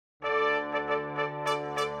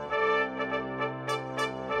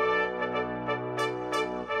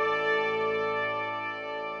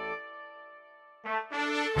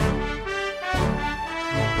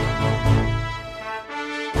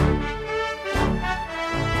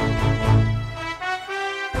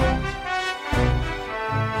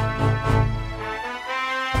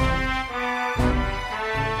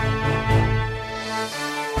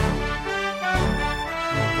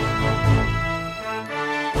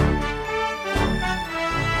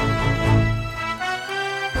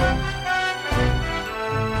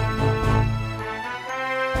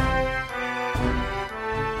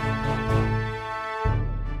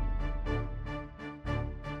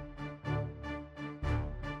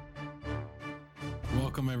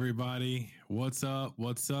Welcome everybody. What's up?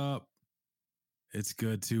 What's up? It's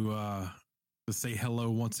good to say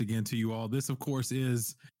hello once again to you all. This, of course,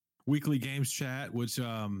 is Weekly Games Chat, which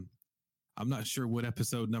I'm not sure what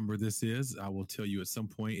episode number this is. I will tell you at some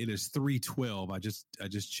point. It is 312. I just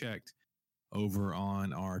checked over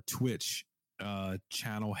on our Twitch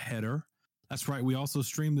channel header. That's right. We also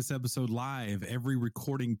stream this episode live every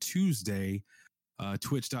recording Tuesday,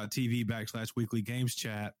 twitch.tv/Weekly Games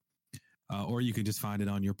Chat. Or you can just find it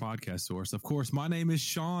on your podcast source. Of course, my name is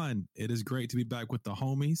Sean. It is great to be back with the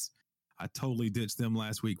homies. I totally ditched them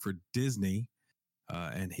last week for Disney.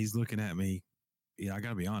 And he's looking at me. Yeah, I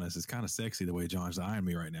got to be honest. It's kind of sexy the way John's eyeing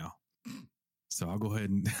me right now. So I'll go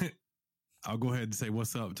ahead and say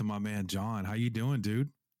what's up to my man, John. How you doing,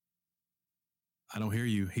 dude? I don't hear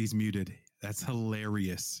you. He's muted. That's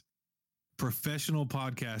hilarious. Professional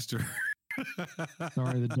podcaster.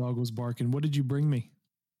 Sorry, the dog was barking. What did you bring me?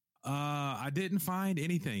 I didn't find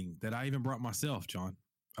anything that I even brought myself, John.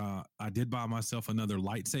 I did buy myself another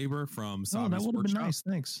lightsaber from Savi's that would have been nice.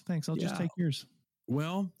 Thanks. I'll just take yours.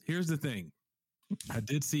 Well, here's the thing. I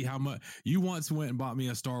did see how much you once went and bought me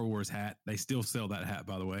a Star Wars hat. They still sell that hat,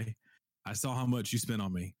 by the way. I saw how much you spent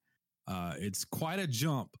on me. It's quite a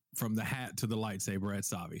jump from the hat to the lightsaber at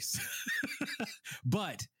Savi's.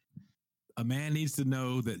 But a man needs to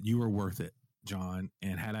know that you are worth it, John.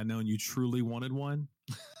 And had I known you truly wanted one,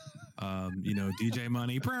 DJ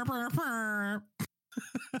Money.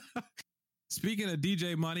 Speaking of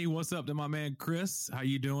DJ Money, what's up to my man Chris? How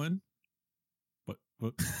you doing?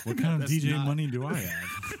 What kind of DJ money do I have?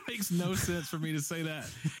 It makes no sense for me to say that.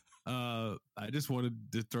 I just wanted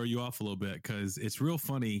to throw you off a little bit because it's real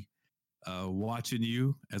funny watching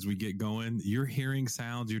you as we get going. You're hearing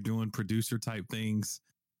sounds, you're doing producer type things,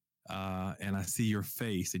 and I see your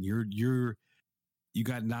face, and you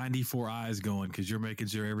got 94 eyes going because you're making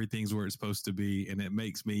sure everything's where it's supposed to be, and it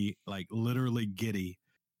makes me like literally giddy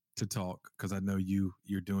to talk because I know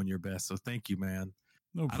you're doing your best. So thank you, man.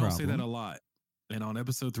 No problem. I don't say that a lot. And on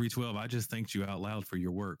episode 312, I just thanked you out loud for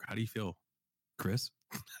your work. How do you feel, Chris?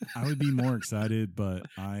 I would be more excited, but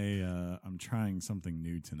I'm trying something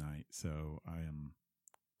new tonight, so I am.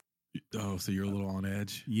 Oh, so you're a little on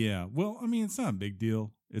edge? Yeah. Well, I mean, it's not a big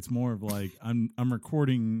deal. It's more of like I'm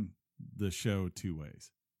recording the show two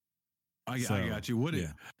ways. I got you.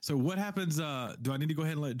 So what happens? Do I need to go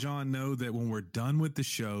ahead and let John know that when we're done with the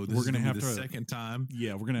show, we're going to have the second time?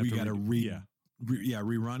 Yeah, we're going to have to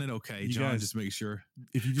rerun it. Okay, you John, guys, just make sure.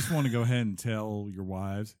 If you just want to go ahead and tell your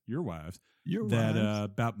wives that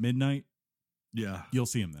about midnight, you'll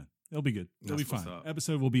see them then. It'll be good. It'll be fine.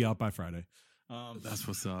 Episode will be out by Friday. That's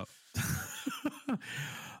what's up.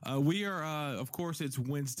 We are, of course, it's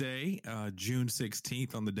Wednesday, June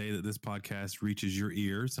 16th, on the day that this podcast reaches your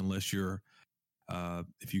ears, unless you're,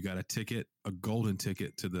 if you got a golden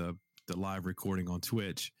ticket to the live recording on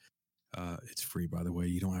Twitch. It's free, by the way.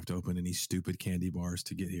 You don't have to open any stupid candy bars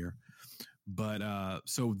to get here. But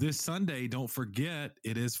so this Sunday, don't forget,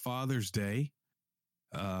 it is Father's Day.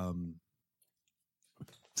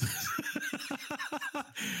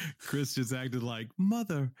 Chris just acted like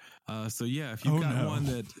mother. So yeah, if you've got one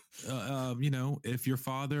that, if your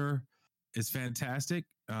father is fantastic,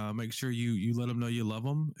 make sure you let them know you love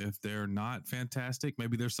them. If they're not fantastic,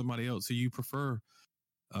 maybe there's somebody else who you prefer,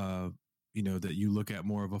 that you look at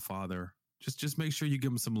more of a father. Just make sure you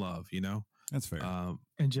give them some love, That's fair.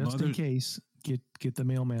 And just in case, get the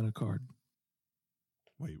mailman a card.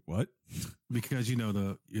 Wait, what? Because you're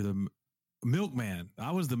the milkman.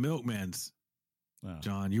 I was the milkman's. Oh.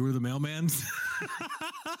 John, you were the mailman's.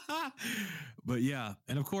 But yeah,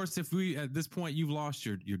 and of course, if at this point you've lost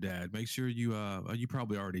your dad, make sure you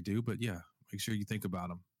probably already do, but yeah, make sure you think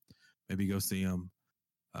about him. Maybe go see him.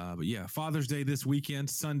 But yeah, Father's Day this weekend,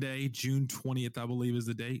 Sunday, June 20th, I believe is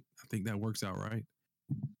the date. I think that works out right.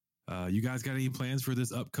 You guys got any plans for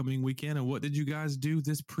this upcoming weekend? And what did you guys do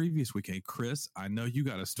this previous weekend? Chris, I know you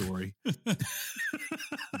got a story.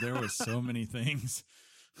 There were so many things.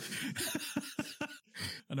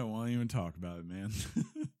 I don't want to even talk about it, man.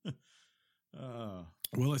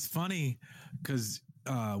 Well, it's funny because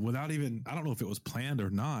I don't know if it was planned or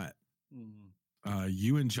not.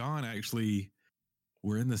 You and John actually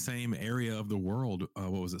were in the same area of the world.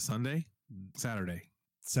 What was it? Saturday.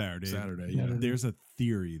 Yeah. There's a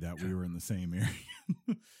theory that we were in the same area.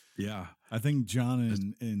 Yeah. I think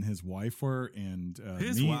John and his wife were, and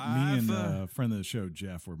me and a friend of the show,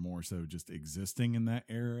 Jeff, were more so just existing in that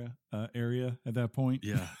area at that point.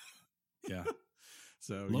 Yeah. Yeah.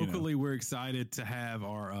 So locally, we're excited to have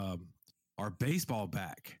our baseball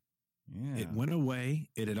back. Yeah. It went away.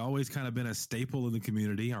 It had always kind of been a staple in the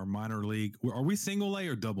community. Our minor league. Are we single A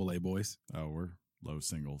or double A, boys? Oh, low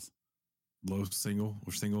singles. Low single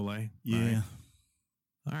or single A? Yeah.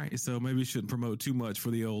 All right. So maybe we shouldn't promote too much for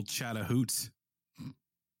the old Chattahoots.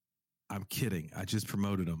 I'm kidding. I just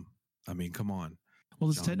promoted them. I mean, come on. Well,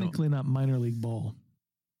 it's technically not minor league ball.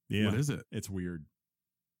 Yeah. What is it? It's weird.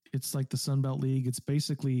 It's like the Sun Belt League. It's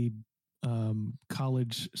basically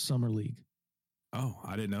college summer league. Oh,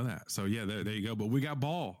 I didn't know that. So yeah, there you go. But we got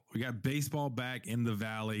ball. We got baseball back in the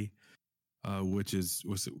Valley, which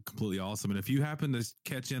was completely awesome. And if you happen to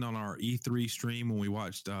catch in on our E3 stream when we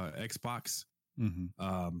watched Xbox,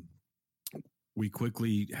 we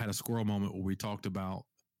quickly had a squirrel moment where we talked about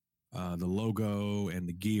the logo and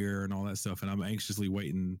the gear and all that stuff. And I'm anxiously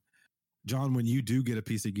waiting. John, when you do get a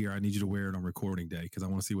piece of gear, I need you to wear it on recording day because I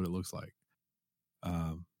want to see what it looks like.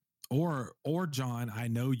 Or John, I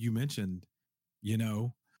know you mentioned,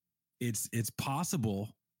 it's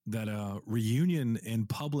possible that a reunion in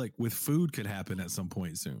public with food could happen at some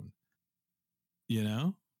point soon.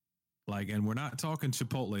 And we're not talking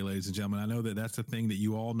Chipotle, ladies and gentlemen. I know that that's the thing that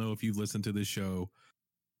you all know if you've listened to this show.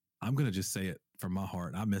 I'm going to just say it from my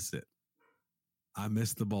heart. I miss it. I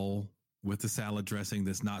miss the bowl with the salad dressing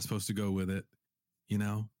that's not supposed to go with it.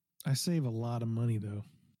 I save a lot of money though.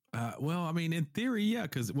 Well, I mean, in theory, yeah,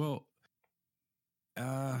 because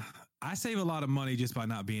I save a lot of money just by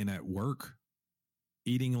not being at work,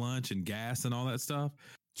 eating lunch and gas and all that stuff.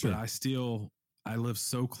 Sure. But I live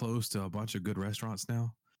so close to a bunch of good restaurants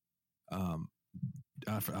now. I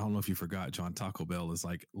don't know if you forgot, John, Taco Bell is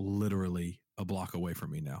like literally a block away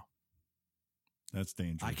from me now. That's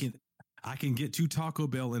dangerous. I can get to Taco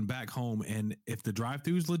Bell and back home, and if the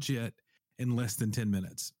drive-thru is legit, in less than 10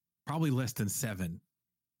 minutes, probably less than 7.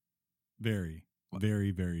 Very,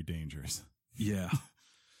 very, very dangerous. Yeah.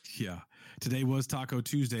 Yeah. Today was Taco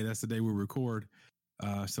Tuesday. That's the day we record.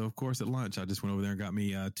 So of course at lunch, I just went over there and got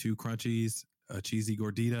me 2 crunchies, a cheesy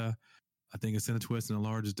gordita, I think a cinnamon twist, and a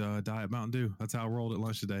large Diet Mountain Dew. That's how I rolled at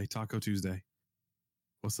lunch today. Taco Tuesday.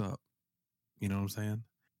 What's up? You know what I'm saying?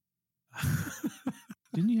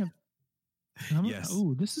 Didn't you have? Yes.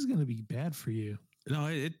 Oh, this is going to be bad for you. No,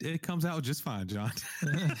 it comes out just fine, John.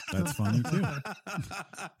 That's funny too.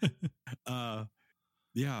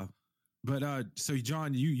 Yeah. But so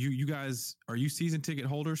John, you guys, are you season ticket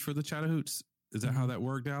holders for the Chattahoots? Is that how that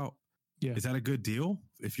worked out? Yeah. Is that a good deal?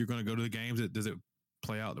 If you're going to go to the games, does it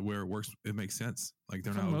play out to where it works? It makes sense. Like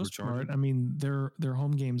they're not overcharged. I mean, their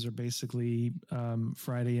home games are basically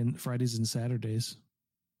Fridays and Saturdays.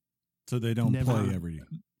 So they don't play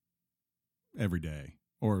every day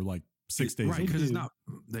or like 6 days. Right, because it's not.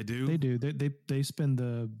 They do. They do. They spend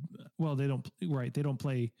they don't. Right, they don't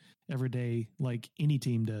play every day like any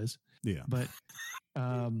team does. Yeah, but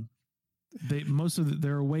most of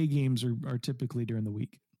their away games are typically during the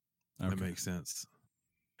week. Okay. That makes sense.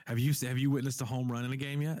 Have you witnessed a home run in a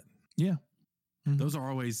game yet? Yeah, those are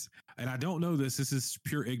always. And I don't know this. This is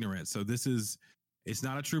pure ignorance. So it's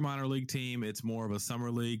not a true minor league team. It's more of a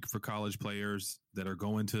summer league for college players that are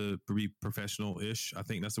going to be professional-ish. I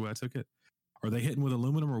think that's the way I took it. Are they hitting with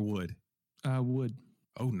aluminum or wood? Wood.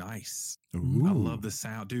 Oh, nice. Ooh. I love the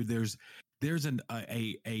sound, dude. There's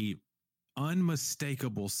a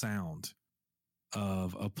unmistakable sound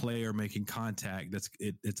of a player making contact.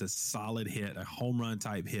 It's a solid hit, a home run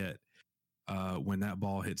type hit. When that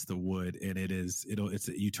ball hits the wood, and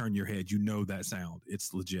you turn your head, that sound.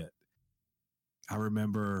 It's legit. I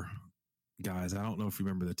remember, guys, I don't know if you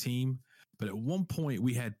remember the team, but at one point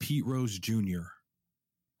we had Pete Rose Jr.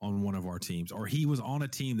 on one of our teams, or he was on a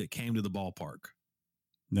team that came to the ballpark.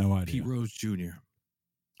 No idea. Pete Rose Jr.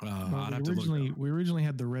 We originally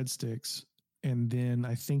had the Red Sticks, and then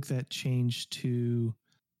I think that changed to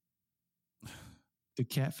the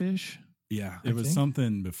Catfish. Yeah. It was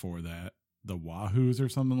something before that. The Wahoos or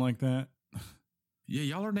something like that. Yeah,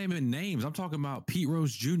 y'all are naming names. I'm talking about Pete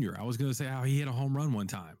Rose Jr. I was going to say how he hit a home run one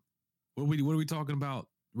time. What are we talking about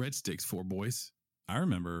Red Sticks for, boys? I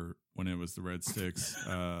remember when it was the Red Sticks.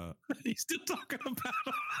 He's still talking about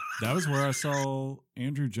it. That was where I saw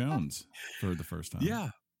Andrew Jones for the first time.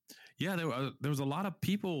 Yeah. Yeah, there was a lot of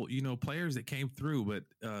people, players that came through, but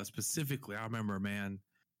specifically, I remember, man,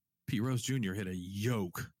 Pete Rose Jr. hit a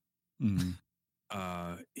yoke. Mm-hmm.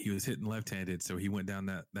 He was hitting left-handed, so he went down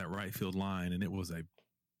that right field line, and it was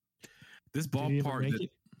this ballpark.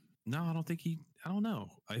 No, I don't think I don't know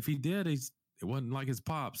if he did. It wasn't like his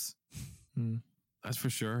pops. That's for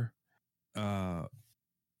sure. Why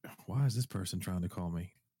is this person trying to call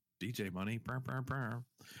me? DJ Money,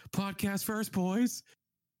 podcast first, boys.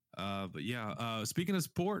 But yeah, speaking of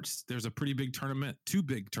sports, there's a pretty big tournament, 2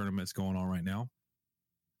 big tournaments going on right now.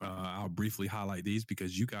 I'll briefly highlight these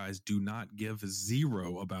because you guys do not give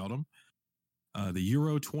 0 about them. The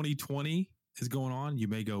Euro 2020 is going on. You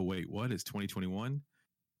may go, wait, what? It's 2021.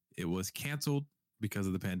 It was canceled because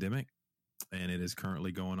of the pandemic, and it is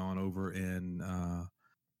currently going on over in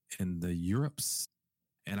the Europes.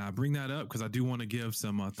 And I bring that up because I do want to give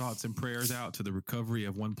some thoughts and prayers out to the recovery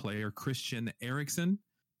of one player, Christian Eriksen,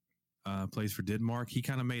 plays for Denmark. He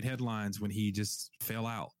kind of made headlines when he just fell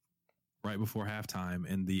out right before halftime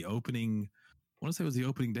in the opening. I want to say it was the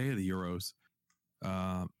opening day of the Euros.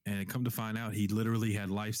 And come to find out, he literally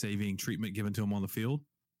had life-saving treatment given to him on the field.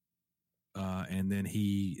 And then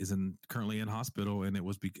he is currently in hospital, and it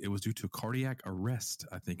was due to cardiac arrest,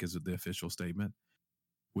 I think is the official statement,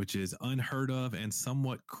 which is unheard of and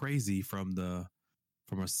somewhat crazy from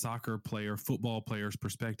a soccer player, football player's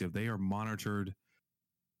perspective. They are monitored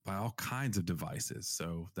by all kinds of devices.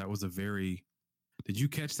 So that was did you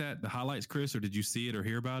catch that, the highlights, Chris, or did you see it or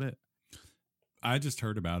hear about it? I just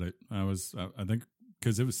heard about it. I think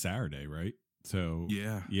because it was Saturday, right? So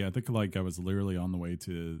yeah, I think like I was literally on the way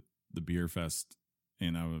to the beer fest,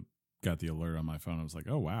 and I got the alert on my phone. I was like,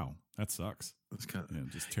 oh wow, that sucks. That's kind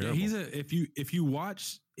of just terrible. Yeah, if you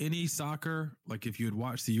watch any soccer, like if you had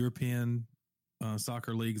watched the European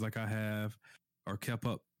soccer leagues like I have, or kept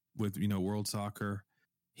up with world soccer,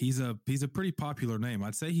 he's a pretty popular name.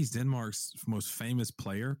 I'd say he's Denmark's most famous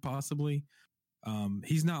player, possibly.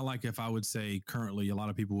 He's not like, if I would say currently, a lot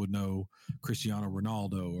of people would know Cristiano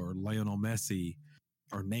Ronaldo or Lionel Messi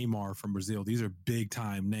or Neymar from Brazil. These are big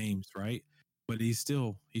time names, right? But he's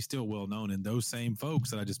still well known. And those same folks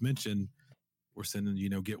that I just mentioned, we're sending,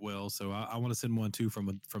 get well. So I want to send one too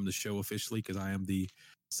from the show officially, because I am the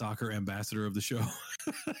soccer ambassador of the show,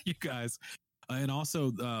 you guys. And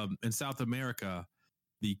also in South America,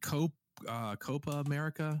 the Copa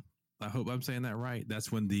America, I hope I'm saying that right.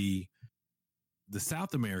 That's when the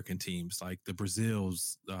South American teams, like the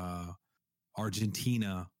Brazils,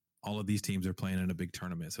 Argentina, all of these teams are playing in a big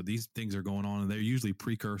tournament. So these things are going on, and they're usually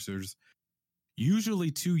precursors,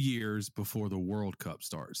 usually 2 years before the World Cup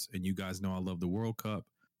starts. And you guys know I love the World Cup.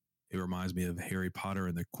 It reminds me of Harry Potter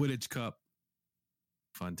and the Quidditch Cup.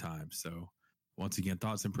 Fun time. So once again,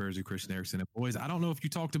 thoughts and prayers of Christian Eriksen. And boys, I don't know if you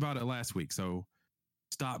talked about it last week, so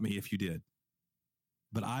stop me if you did.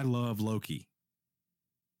 But I love Loki.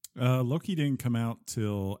 Loki didn't come out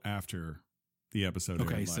till after the episode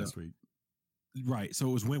aired last week. Right. So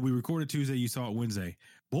it was when we recorded Tuesday, you saw it Wednesday.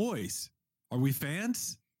 Boys, are we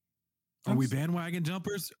fans? Are we bandwagon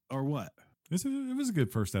jumpers or what? It was a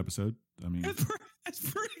good first episode. I mean, it's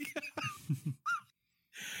pretty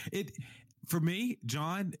good. For me,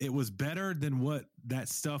 John, it was better than what that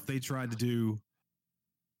stuff they tried to do.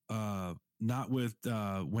 Not with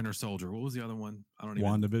Winter Soldier. What was the other one? I don't even.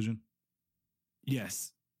 WandaVision.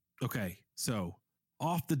 Yes. Okay. So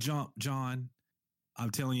off the jump, John, I'm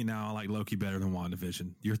telling you now, I like Loki better than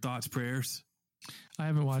WandaVision. Your thoughts, prayers? I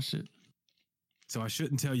haven't watched it, so I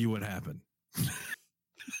shouldn't tell you what happened.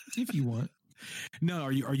 If you want. No,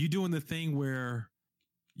 are you doing the thing where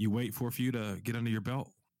you wait for a few to get under your belt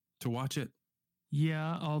to watch it?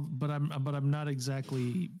 Yeah, but I'm not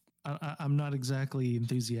exactly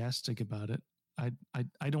enthusiastic about it.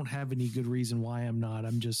 I don't have any good reason why I'm not.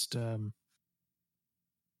 I'm just I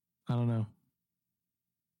don't know.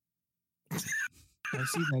 I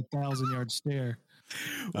see that 1,000-yard stare.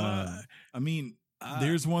 I mean,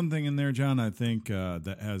 there's one thing in there, John, I think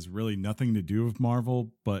that has really nothing to do with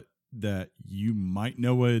Marvel, but that you might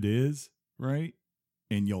know what it is, right?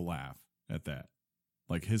 And you'll laugh at that.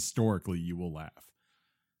 Like historically, you will laugh.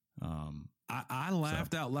 I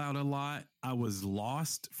laughed out loud a lot. I was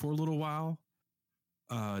lost for a little while.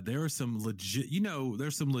 There are some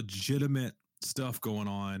there's some legitimate stuff going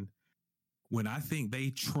on when I think they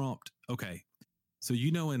trumped. Okay. So,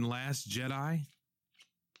 in Last Jedi,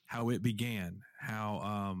 how it began,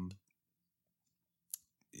 do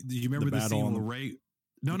you remember the scene where Rey?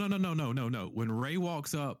 No. When Rey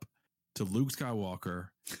walks up to Luke Skywalker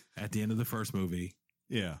at the end of the first movie.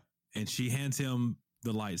 Yeah. And she hands him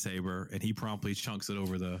the lightsaber, and he promptly chunks it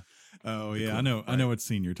over the. Oh yeah, I know. Right? I know what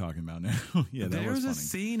scene you're talking about now. Yeah, there's a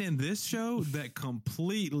scene in this show that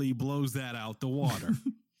completely blows that out the water.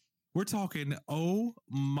 We're talking, oh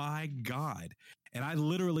my God. And I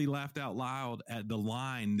literally laughed out loud at the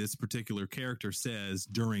line this particular character says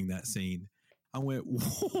during that scene. I went,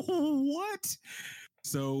 what?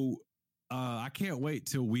 So I can't wait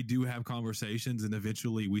till we do have conversations and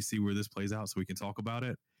eventually we see where this plays out so we can talk about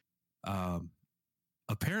it.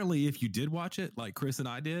 Apparently, if you did watch it, like Chris and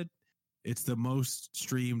I did, it's the most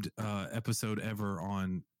streamed episode ever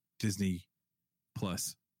on Disney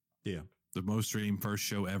Plus. Yeah. The most streamed first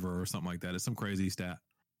show ever or something like that. It's some crazy stat.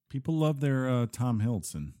 People love their Tom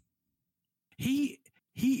Hiddleston. He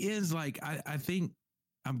is like, I think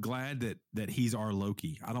I'm glad that he's our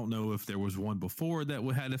Loki. I don't know if there was one before that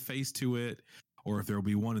had a face to it, or if there will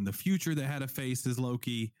be one in the future that had a face as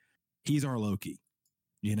Loki. He's our Loki,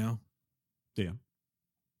 you know? Yeah.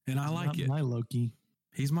 And I like it. My Loki.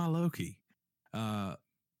 He's my Loki.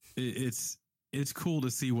 It's cool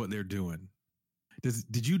to see what they're doing. Is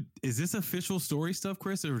this official story stuff,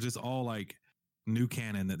 Chris, or just all like new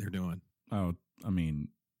canon that they're doing? Oh, I mean,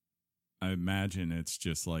 I imagine it's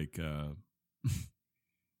just like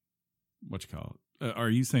what you call it?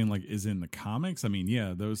 Are you saying like is in the comics? I mean,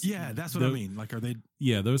 yeah, those. Yeah, that's what I mean. Like, are they?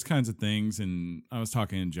 Yeah, those kinds of things. And I was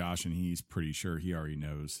talking to Josh, and he's pretty sure he already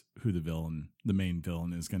knows who the main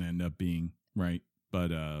villain, is going to end up being, right?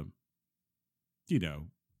 But you know,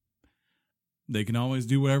 they can always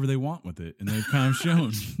do whatever they want with it, and they've kind of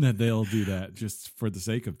shown that they'll do that just for the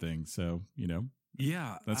sake of things. So, you know,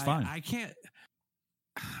 yeah, that's fine. I can't.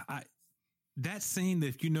 That scene,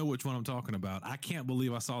 if you know which one I'm talking about, I can't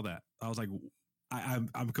believe I saw that. I was like,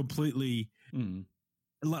 I'm completely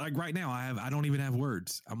like right now. I don't even have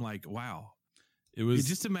words. I'm like, wow.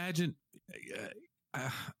 Just imagine. I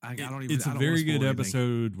don't even. It's a very good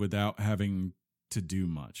episode without having to do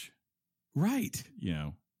much, right? You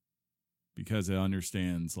know, because it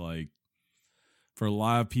understands, like, for a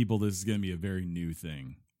lot of people, this is going to be a very new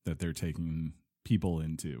thing that they're taking people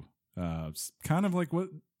into. It's kind of like what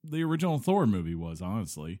the original Thor movie was,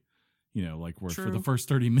 honestly. You know, like where for the first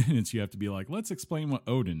 30 minutes, you have to be like, let's explain what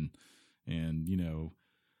Odin and, you know,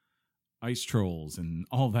 ice trolls and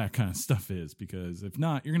all that kind of stuff is, because if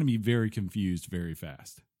not, you're going to be very confused very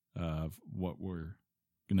fast of what we're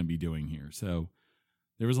going to be doing here. So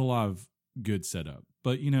there was a lot of good setup,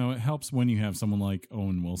 but you know, it helps when you have someone like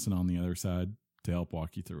Owen Wilson on the other side to help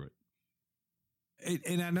walk you through it.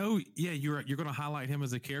 And I know, yeah, you're going to highlight him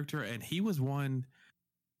as a character, and he was one.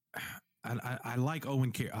 I like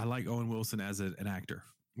Owen. I like Owen Wilson as an actor.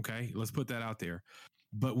 Okay, let's put that out there.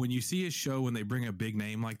 But when you see his show, when they bring a big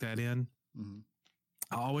name like that in,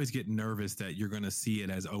 I always get nervous that you're going to see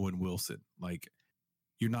it as Owen Wilson. Like,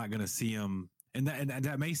 you're not going to see him, and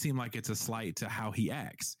that may seem like it's a slight to how he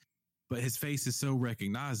acts, but his face is so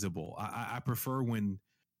recognizable. I prefer when,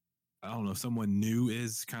 I don't know, someone new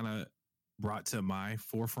is kind of brought to my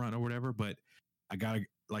forefront or whatever. But I gotta,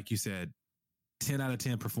 like you said, 10 out of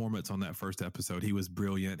 10 performance on that first episode. He was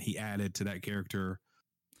brilliant. He added to that character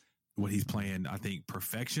what he's playing, I think,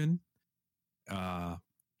 perfection. I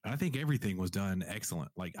think everything was done excellent.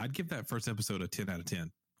 Like, I'd give that first episode a 10 out of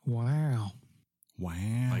 10. Wow.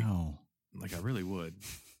 Like I really would.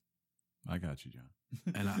 I got you, John.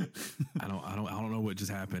 And I don't know what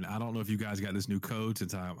just happened. I don't know if you guys got this new code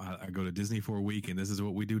since I go to Disney for a week and this is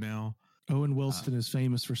what we do now. Owen Wilson is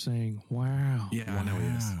famous for saying, wow. Yeah, I know he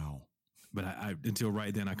is. But I until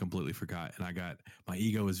right then I completely forgot. And my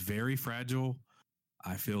ego is very fragile.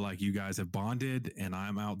 I feel like you guys have bonded and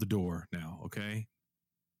I'm out the door now. Okay.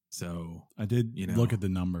 So I did look at the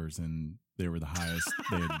numbers and they were the highest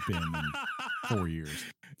they had been in 4 years.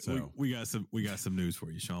 So we got some news for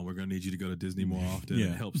you, Sean. We're going to need you to go to Disney more often. Yeah.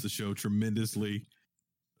 It helps the show tremendously.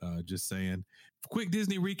 Just saying. Quick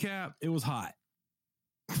Disney recap. It was hot.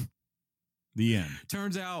 The end.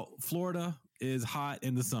 Turns out Florida is hot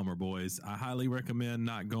in the summer, boys. I highly recommend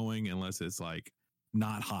not going unless it's like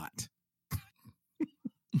not hot.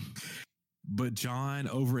 But John,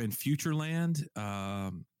 over in Futureland,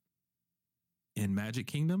 in Magic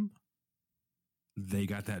Kingdom, they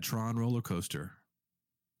got that Tron roller coaster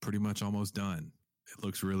pretty much almost done. It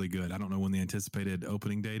looks really good. I don't know when the anticipated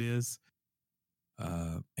opening date is.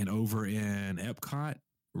 And over in Epcot,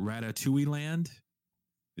 Ratatouille Land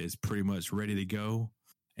is pretty much ready to go.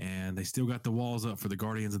 And they still got the walls up for the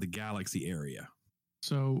Guardians of the Galaxy area.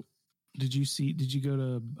 So did you go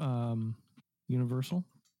to Universal?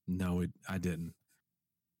 No, I didn't.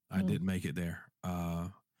 I didn't make it there. I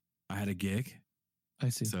had a gig. I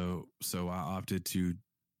see. So I opted to,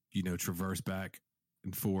 traverse back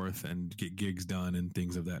and forth and get gigs done and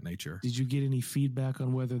things of that nature. Did you get any feedback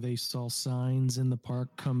on whether they saw signs in the park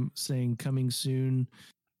saying coming soon,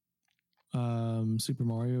 Super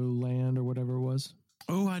Mario Land or whatever it was?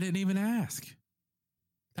 Oh, I didn't even ask.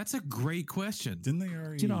 That's a great question. Didn't they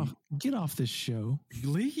already get off this show?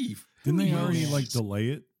 Leave. Didn't they already delay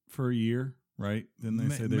it for a year? Right? Didn't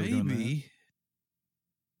they say they were doing that?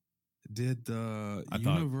 Did the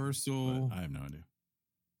Universal I have no idea.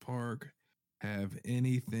 Park have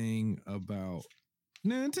anything about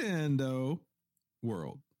Nintendo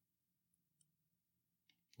World?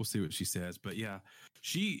 We'll see what she says. But yeah,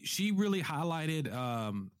 she really highlighted,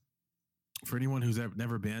 for anyone who's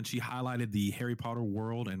never been, she highlighted the Harry Potter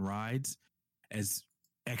world and rides as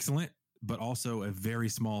excellent, but also a very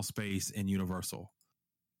small space in Universal.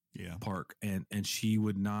 park, and she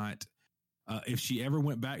would not. If she ever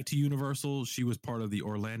went back to Universal, she was part of the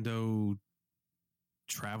Orlando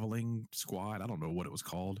traveling squad. I don't know what it was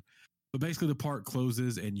called, but basically the park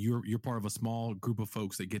closes, and you're part of a small group of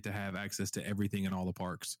folks that get to have access to everything in all the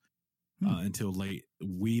parks until late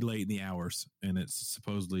in the hours, and it's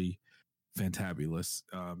supposedly fantabulous.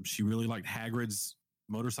 She really liked Hagrid's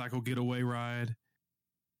motorcycle getaway ride.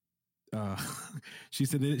 She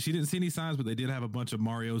said that she didn't see any signs, but they did have a bunch of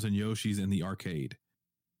Marios and Yoshis in the arcade.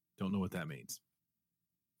 Don't know what that means,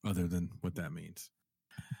 other than what that means.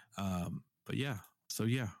 But yeah, so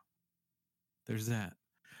yeah, there's that.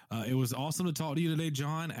 It was awesome to talk to you today,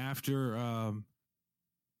 John, after,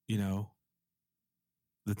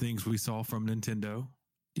 the things we saw from Nintendo.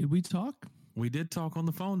 Did we talk? We did talk on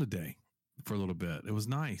the phone today for a little bit. It was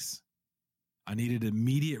nice. I needed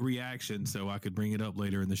immediate reaction so I could bring it up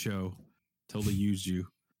later in the show. Totally used you.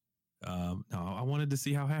 No, I wanted to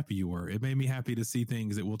see how happy you were. It made me happy to see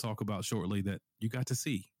things that we'll talk about shortly that you got to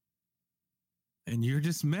see. And you're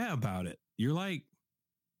just meh about it. You're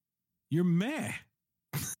meh.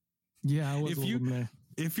 Yeah, I was a little meh.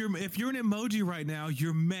 If you're an emoji right now,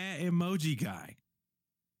 you're meh emoji guy.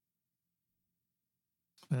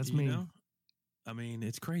 That's me. I mean,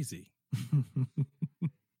 it's crazy.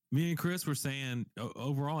 Me and Chris were saying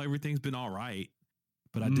overall everything's been all right,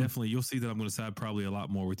 but you'll see that I'm going to side probably a lot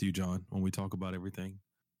more with you, John, when we talk about everything.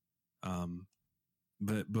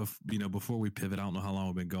 But before we pivot, I don't know how long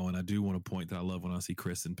we've been going. I do want to point that I love when I see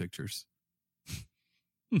Chris in pictures.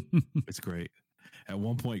 It's great. At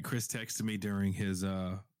one point, Chris texted me during his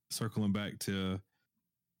circling back to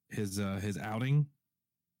his outing.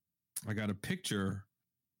 I got a picture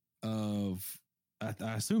of.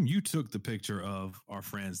 I assume you took the picture of our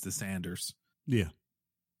friends, the Sanders. Yeah.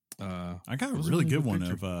 I got a really good one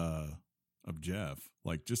of Jeff,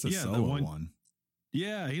 like just a solo one.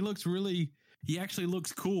 Yeah, he actually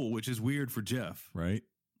looks cool, which is weird for Jeff. Right.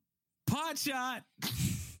 Pot shot.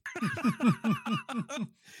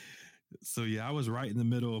 So yeah, I was right in the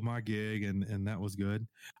middle of my gig, and that was good.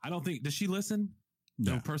 I don't think, does she listen?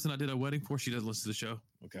 No. The person I did a wedding for, she doesn't listen to the show.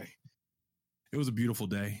 Okay. It was a beautiful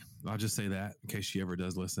day. I'll just say that in case she ever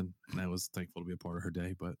does listen. And I was thankful to be a part of her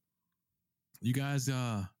day. But you guys, did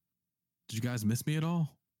you guys miss me at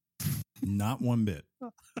all? Not one bit.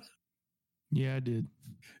 Yeah, I did.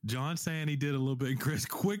 John saying he did a little bit, and Chris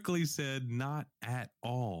quickly said not at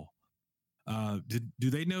all. Do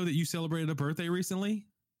they know that you celebrated a birthday recently?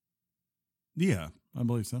 Yeah, I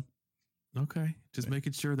believe so. Okay. Just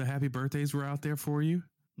making sure the happy birthdays were out there for you.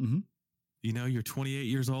 Mm-hmm. You're 28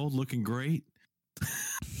 years old, looking great.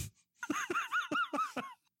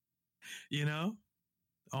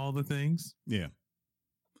 All the things. Yeah.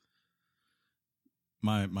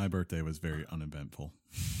 My birthday was very uneventful,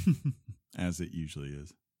 as it usually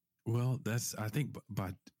is. Well, I think,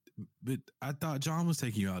 but I thought John was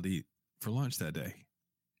taking you out to eat for lunch that day.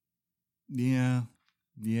 Yeah,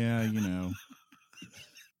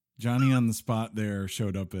 Johnny on the spot there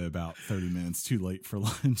showed up at about 30 minutes too late for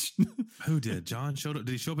lunch. Who did? John showed up.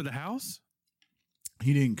 Did he show up at the house?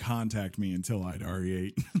 He didn't contact me until I'd already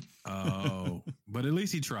ate. Oh, but at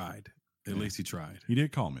least he tried. At least he tried. He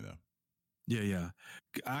did call me though. Yeah.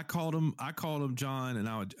 I called him, John, and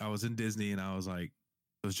I was in Disney, and I was like,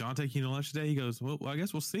 "Was John taking you to lunch today?" He goes, "Well, I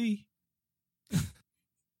guess we'll see."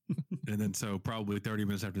 And then so probably 30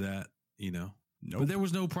 minutes after that, nope. But there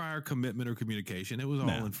was no prior commitment or communication. It was all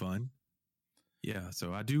in fun. Yeah.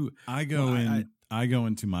 So I go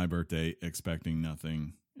into my birthday expecting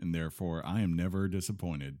nothing, and therefore I am never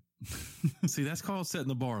disappointed. See, that's called setting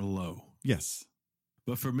the bar low. Yes.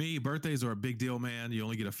 But for me, birthdays are a big deal, man. You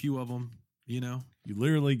only get a few of them, You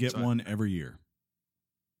literally get one every year.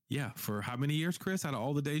 Yeah. For how many years, Chris, out of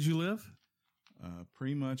all the days you live?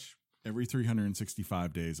 Pretty much every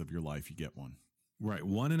 365 days of your life, you get one. Right.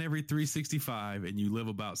 One in every 365, and you live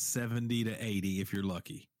about 70 to 80 if you're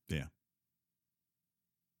lucky. Yeah.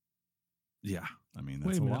 Yeah. I mean,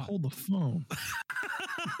 that's wait a minute, lot. Hold the phone.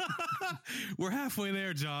 We're halfway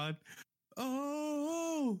there, John.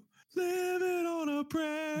 Oh, living on a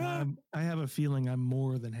prayer. I have a feeling I'm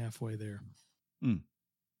more than halfway there.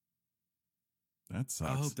 That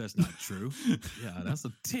sucks. I hope that's not true. Yeah, that's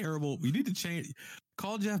a terrible. We need to change.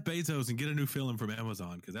 Call Jeff Bezos and get a new film from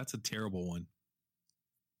Amazon, because that's a terrible one.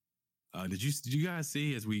 Did you guys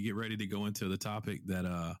see, as we get ready to go into the topic,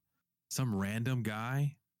 that some random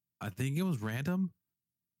guy, I think it was random,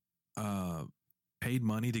 paid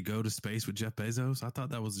money to go to space with Jeff Bezos? I thought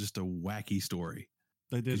that was just a wacky story.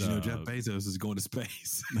 They did. Jeff Bezos is going to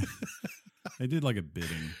space. They did like a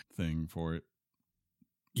bidding thing for it.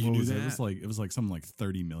 You knew that? It was like something like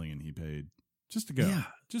 $30 million he paid just to go. Yeah.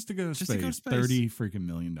 Just to go to Just space. to go to space. $30 freaking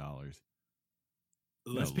million.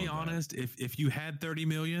 Let's be honest. If you had 30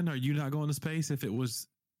 million, are you not going to space? If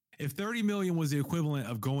 30 million was the equivalent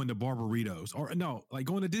of going to Barbaritos, or no, like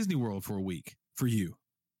going to Disney World for a week for you.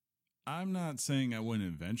 I'm not saying I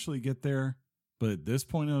wouldn't eventually get there, but at this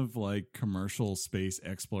point of like commercial space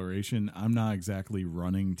exploration, I'm not exactly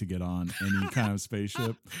running to get on any kind of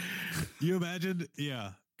spaceship. You imagine?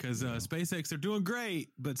 Yeah. Because SpaceX, they're doing great,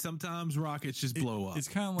 but sometimes rockets just blow up. It's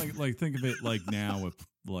kind of like think of it like now with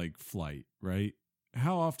like flight, right?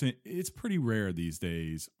 How often it's pretty rare these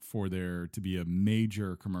days for there to be a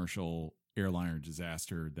major commercial airliner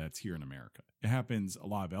disaster that's here in America. It happens a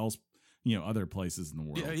lot of other places in the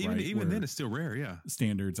world. Yeah, right? even then it's still rare. Yeah.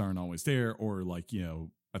 Standards aren't always there. Or like,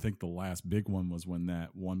 I think the last big one was when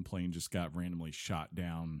that one plane just got randomly shot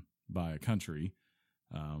down by a country.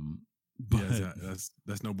 But yeah,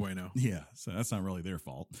 that's no bueno. Yeah, so that's not really their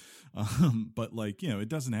fault. But like, it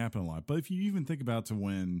doesn't happen a lot. But if you even think about to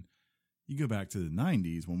when you go back to the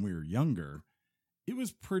 90s when we were younger, it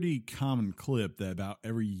was pretty common clip that about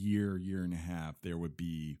every year and a half, there would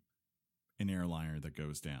be an airliner that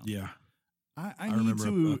goes down. Yeah. I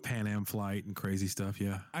remember need a Pan Am flight and crazy stuff.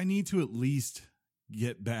 Yeah. I need to at least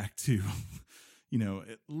get back to,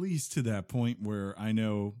 at least to that point where I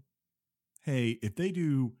know, hey, if they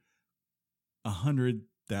do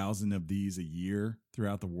 100,000 of these a year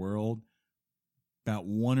throughout the world, about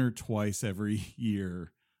one or twice every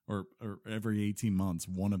year or every 18 months,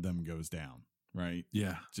 one of them goes down. Right.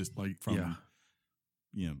 Yeah. Just like from,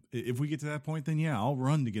 if we get to that point, then yeah, I'll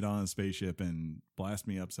run to get on a spaceship and blast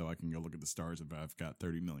me up so I can go look at the stars if I've got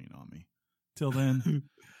 30 million on me. Till then,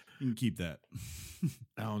 you can keep that.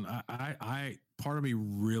 I part of me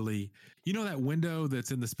really, that window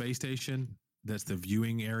that's in the space station, that's the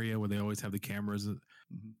viewing area where they always have the cameras.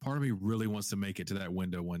 Part of me really wants to make it to that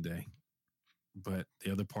window one day, but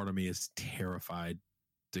the other part of me is terrified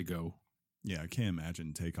to go. Yeah, I can't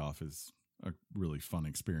imagine takeoff is a really fun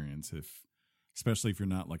experience, especially if you're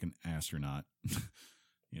not like an astronaut,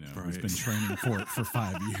 who's been training for it for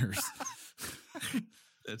 5 years.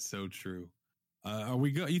 That's so true. Are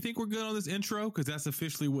we good? You think we're good on this intro? Because that's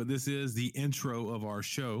officially what this is, the intro of our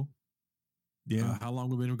show. Yeah. How long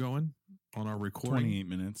have we been going on our recording? 28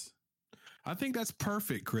 minutes. I think that's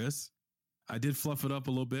perfect, Chris. I did fluff it up a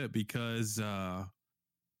little bit because, what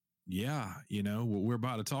we're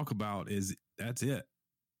about to talk about that's it.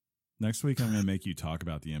 Next week, I'm going to make you talk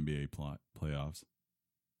about the NBA playoffs.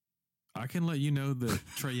 I can let you know that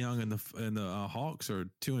Trae Young and the Hawks are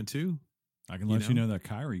 2-2. I can let you know that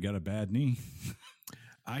Kyrie got a bad knee.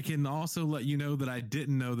 I can also let you know that I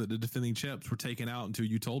didn't know that the defending champs were taken out until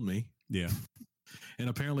you told me. Yeah. And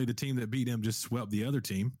apparently the team that beat him just swept the other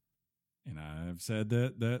team. And I've said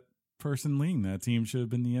that person leading that team should have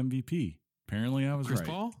been the MVP. Apparently I was Chris right.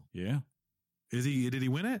 Paul? Yeah. Did he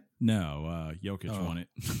win it? No, Jokic won it.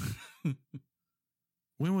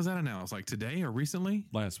 When was that announced? Like today or recently?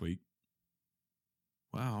 Last week.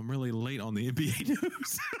 Wow, I'm really late on the NBA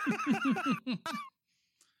news.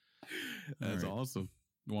 That's awesome.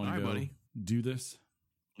 Want to go buddy. Do this?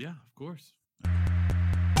 Yeah, of course.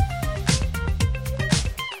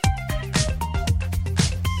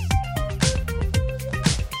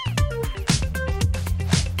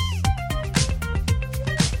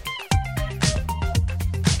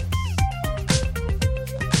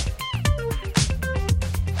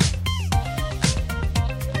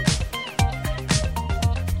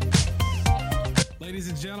 Ladies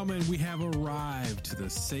and gentlemen, we have arrived to the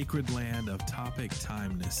sacred land of topic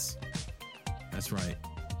timeness. That's right.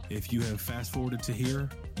 If you have fast forwarded to here,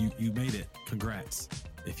 you made it. Congrats.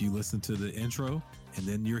 If you listen to the intro and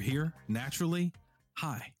then you're here naturally,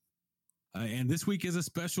 hi. And this week is a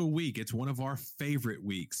special week. It's one of our favorite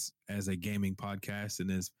weeks as a gaming podcast. And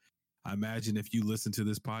as I imagine if you listen to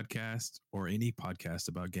this podcast or any podcast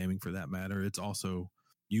about gaming for that matter, it's also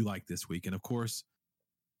you like this week. And of course,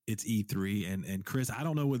 it's E3. And Chris, I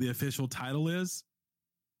don't know what the official title is.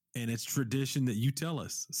 And it's tradition that you tell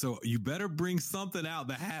us. So you better bring something out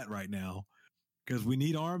the hat right now because we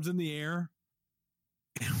need arms in the air.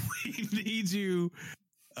 And we need you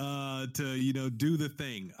to, do the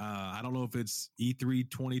thing. I don't know if it's E3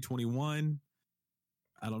 2021.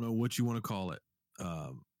 I don't know what you want to call it.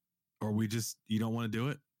 Or you don't want to do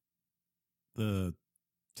it? The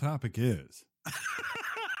topic is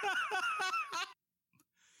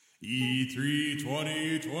E3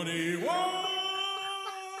 2021.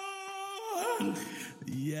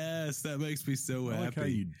 Yes, that makes me so happy. I like how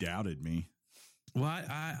you doubted me. Well,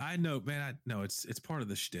 I know, man. It's part of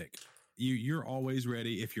the shtick. You're always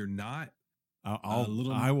ready. If you're not,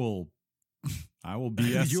 I will I will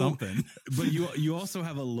BS something. But you also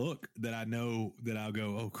have a look that I know that I'll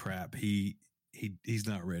go, oh crap, he's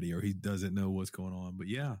not ready or he doesn't know what's going on. But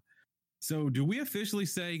yeah. So do we officially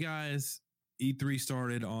say, guys, E3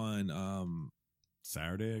 started on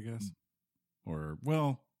Saturday, I guess? Or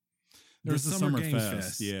there's the Summer Games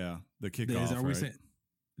Fest. Yeah, the kickoff. Are we saying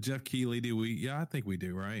Jeff Keighley? Do we? Yeah, I think we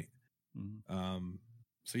do, right? Mm-hmm.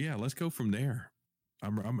 So yeah, let's go from there.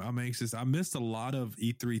 I'm anxious. I missed a lot of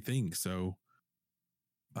E3 things, so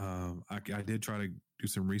I did try to do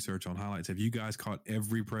some research on highlights. Have you guys caught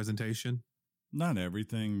every presentation? Not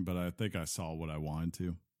everything, but I think I saw what I wanted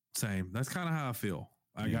to. Same. That's kind of how I feel.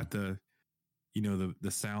 I got the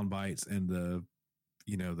sound bites and the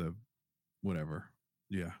whatever.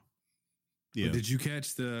 Yeah. Yeah. But did you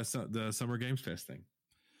catch the Summer Games Fest thing?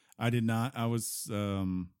 I did not. I was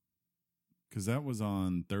because that was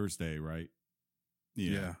on Thursday, right?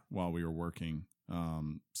 Yeah. While we were working.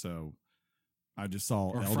 So I just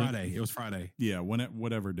saw Elden. Friday. It was Friday. Yeah,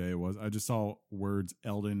 whatever day it was. I just saw words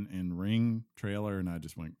Elden and Ring trailer, and I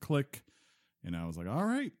just went click, and I was like, all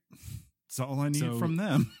right, that's all I needed from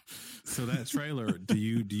them. So that trailer, do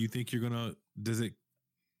you think you're gonna? Did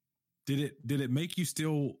it make you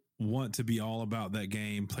still want to be all about that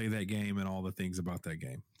game, play that game, and all the things about that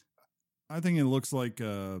game? I think it looks like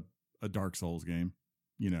a Dark Souls game,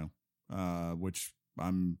 which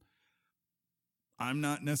I'm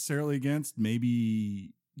not necessarily against.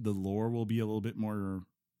 Maybe the lore will be a little bit more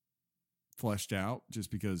fleshed out just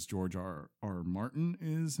because George R. Martin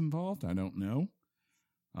is involved. I don't know.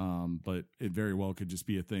 But it very well could just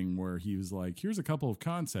be a thing where he was like, here's a couple of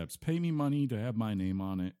concepts. Pay me money to have my name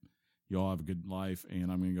on it. You all have a good life,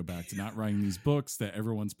 and I'm going to go back to not writing these books that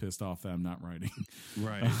everyone's pissed off that I'm not writing.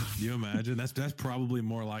 Right. Do you imagine? That's probably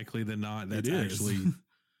more likely than not. That's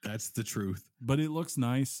that's the truth. But it looks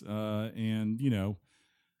nice, and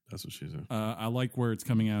that's what she said. I like where it's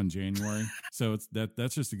coming out in January, so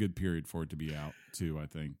that's just a good period for it to be out too. I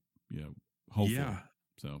think, hopefully. Yeah.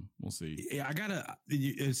 So we'll see. Yeah,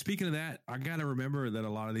 speaking of that, I gotta remember that a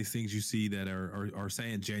lot of these things you see that are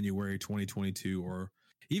saying January 2022 or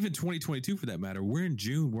even 2022 for that matter. We're in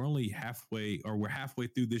June. We're only halfway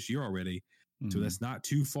through this year already. Mm-hmm. So that's not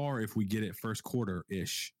too far if we get it first quarter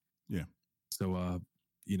ish. Yeah. So, I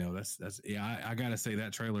gotta say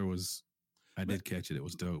that trailer I did catch it. It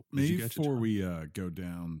was dope. Maybe before we go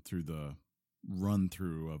down through the run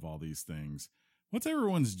through of all these things, what's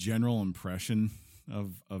everyone's general impression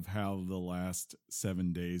of how the last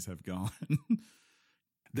 7 days have gone?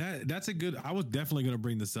 That's a good. I was definitely going to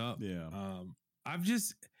bring this up. Yeah.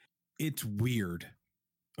 It's weird.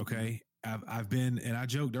 Okay. I've been, and I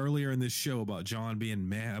joked earlier in this show about John being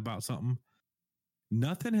mad about something.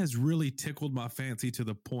 Nothing has really tickled my fancy to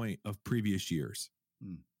the point of previous years.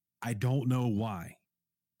 I don't know why.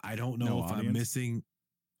 I don't know if I'm missing.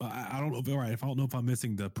 I don't know. All right. If I don't know if I'm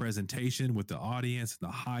missing the presentation with the audience, the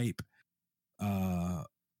hype. I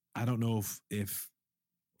don't know if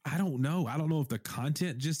I don't know. I don't know if the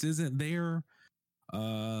content just isn't there.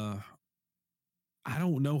 I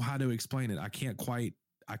don't know how to explain it. I can't quite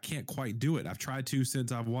do it. I've tried to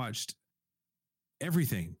since I've watched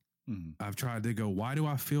everything. Mm-hmm. I've tried to go, why do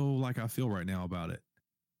I feel like I feel right now about it?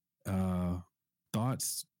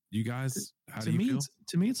 Thoughts, you guys? How do you feel?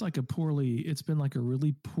 To me, it's been like a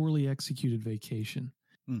really poorly executed vacation.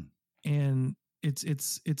 And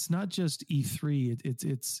it's not just E3.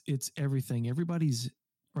 It's everything. Everybody's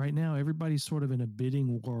sort of in a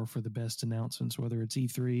bidding war for the best announcements, whether it's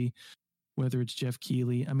E3, whether it's Jeff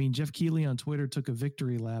Keighley. I mean, Jeff Keighley on Twitter took a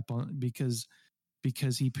victory lap because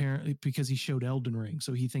he showed Elden Ring.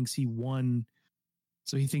 So he thinks he won.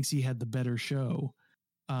 So he thinks he had the better show.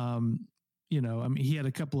 He had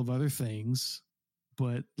a couple of other things,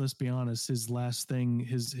 but let's be honest, his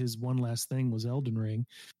one last thing was Elden Ring.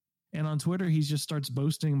 And on Twitter, he just starts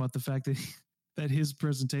boasting about the fact that his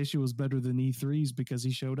presentation was better than E3's because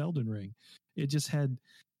he showed Elden Ring. It just had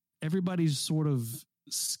everybody's sort of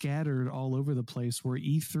scattered all over the place where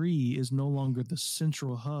E3 is no longer the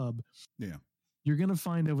central hub. Yeah. You're going to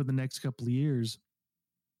find over the next couple of years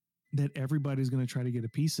that everybody's going to try to get a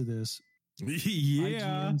piece of this.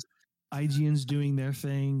 Yeah. IGN's doing their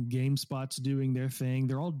thing. GameSpot's doing their thing.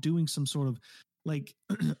 They're all doing some sort of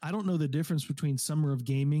I don't know the difference between Summer of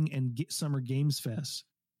Gaming and Summer Games Fest.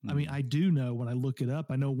 I mean, I do know when I look it up.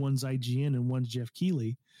 I know one's IGN and one's Jeff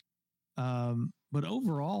Keighley. But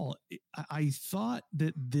overall, I thought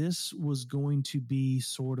that this was going to be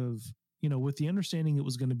sort of, with the understanding it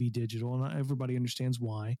was going to be digital, and not everybody understands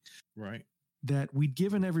why. Right. That we'd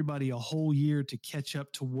given everybody a whole year to catch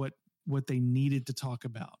up to what they needed to talk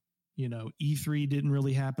about. E3 didn't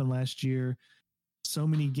really happen last year. so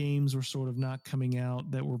many games were sort of not coming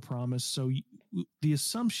out that were promised. So the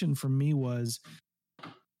assumption from me was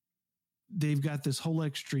they've got this whole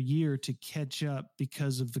extra year to catch up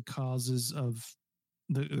because of the causes of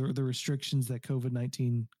the restrictions that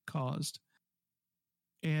COVID-19 caused.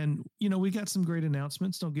 And, we got some great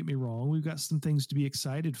announcements. Don't get me wrong. We've got some things to be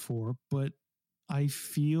excited for, but I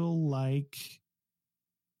feel like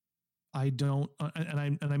I don't,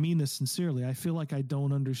 and I mean this sincerely, I feel like I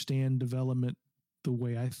don't understand development the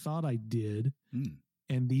way I thought I did.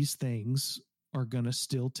 And these things are going to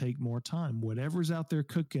still take more time. Whatever's out there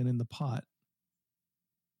cooking in the pot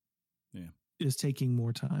is taking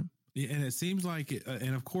more time. Yeah, and it seems like,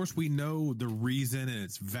 and of course we know the reason and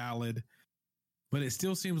it's valid, but it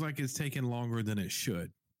still seems like it's taking longer than it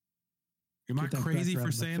should. Am I crazy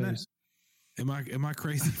for saying that? Am I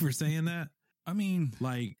crazy for saying that? I mean,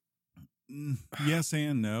 like, yes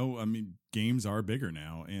and no. I mean, games are bigger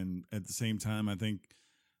now. And at the same time, I think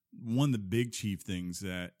one of the big chief things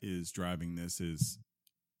that is driving this is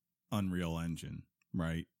Unreal Engine,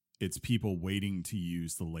 right? It's people waiting to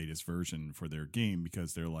use the latest version for their game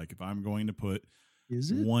because they're like, if I'm going to put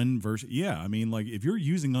one version, I mean, like if you're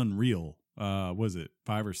using Unreal, was it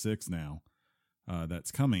 5 or 6 now?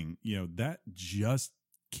 That's coming. That just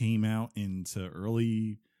came out into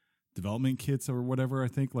early development kits or whatever. I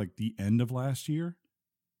think like the end of last year,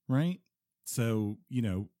 right? So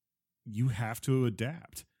you have to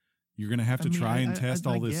adapt. You're going to have to try and test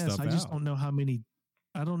all this stuff out. I just don't know how many.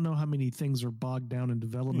 I don't know how many things are bogged down in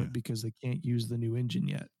development because they can't use the new engine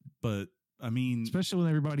yet. But I mean, especially when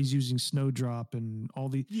everybody's using Snowdrop and all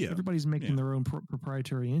the everybody's making their own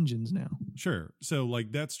proprietary engines now. Sure. So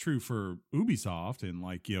like that's true for Ubisoft and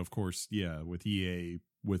like of course with EA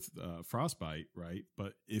with Frostbite, right?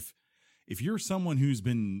 But if you're someone who's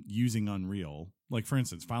been using Unreal, like for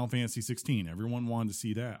instance Final Fantasy 16, everyone wanted to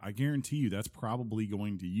see that. I guarantee you that's probably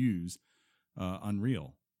going to use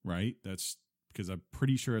Unreal, right? That's because I'm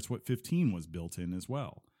pretty sure that's what 15 was built in as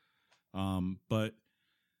well. But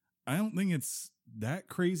I don't think it's that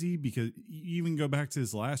crazy because you even go back to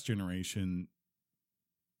this last generation,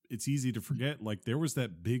 it's easy to forget. Like there was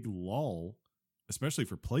that big lull, especially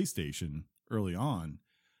for PlayStation early on,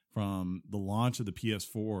 from the launch of the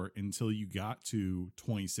PS4 until you got to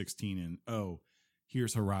 2016 and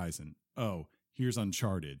here's Horizon. Oh, here's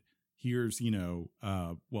Uncharted. Here's,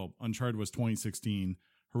 Uncharted was 2016,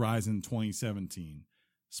 Horizon 2017,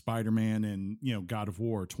 Spider-Man and, God of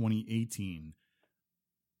War 2018.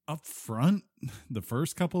 Up front, the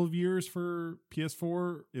first couple of years for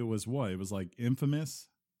PS4, it was what? It was like Infamous,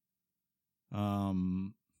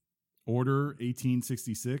 Order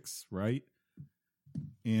 1866, right?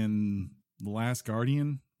 And The Last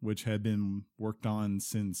Guardian, which had been worked on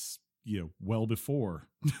since, well before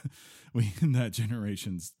that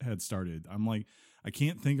generations had started. I'm like, I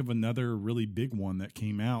can't think of another really big one that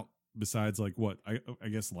came out besides like what I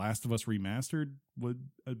guess Last of Us Remastered would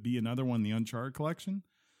be another one, the Uncharted collection.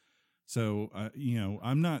 So,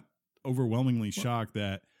 I'm not overwhelmingly shocked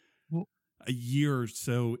that a year or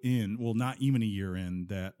so in, well, not even a year in,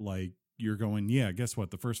 that like you're going, guess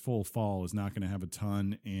what? The first full fall is not going to have a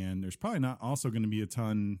ton. And there's probably not also going to be a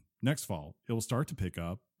ton next fall. It'll start to pick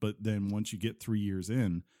up. But then once you get 3 years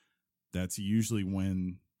in, that's usually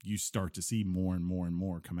when you start to see more and more and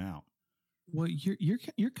more come out. Well,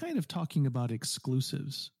 you're kind of talking about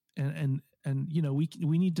exclusives and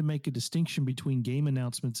we need to make a distinction between game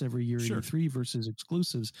announcements every year at E3 versus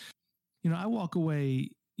exclusives. I walk away,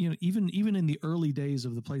 even in the early days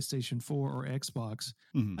of the PlayStation 4 or Xbox,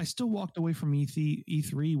 I still walked away from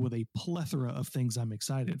E3 with a plethora of things I'm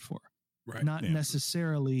excited for. Right. Not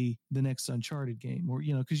necessarily the next Uncharted game or,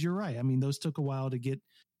 because you're right. I mean, those took a while to get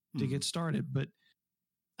started, but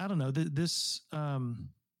I don't know this, and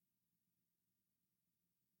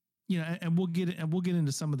we'll get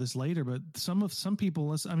into some of this later, but some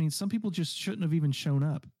people just shouldn't have even shown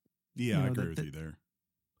up. Yeah, I agree with you there.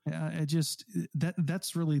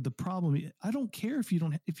 That's really the problem. I don't care if you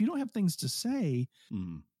don't have things to say,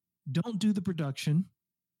 don't do the production,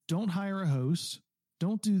 don't hire a host,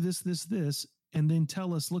 don't do this, and then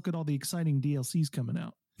tell us, look at all the exciting DLCs coming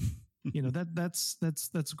out.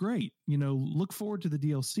 That's great. Look forward to the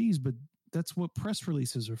DLCs, but that's what press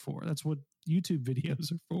releases are for. That's what YouTube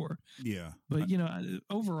videos are for. Yeah. But,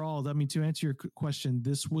 overall, I mean, to answer your question,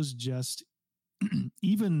 this was just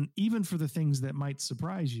even for the things that might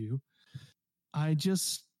surprise you, I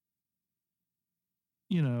just,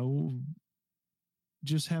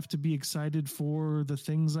 just have to be excited for the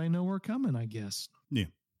things I know are coming, I guess. Yeah.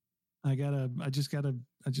 I just gotta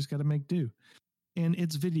make do. And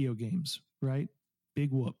it's video games, right?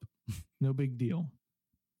 Big whoop. No big deal.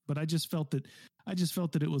 But I just felt that I just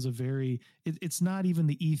felt that it was a very, it's not even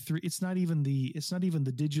the E3. It's not even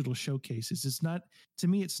the digital showcases. It's not, to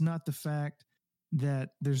me, it's not the fact that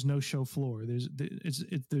there's no show floor.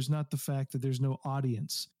 There's not the fact that there's no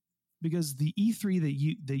audience, because the E3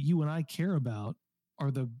 that you and I care about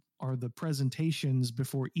are the presentations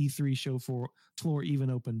before E3 show floor even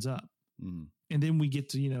opens up. Mm. And then we get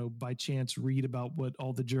to, by chance read about what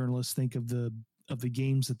all the journalists think of the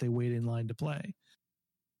games that they wait in line to play.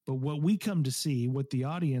 But what we come to see, what the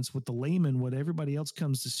audience, what the layman, what everybody else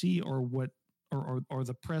comes to see, or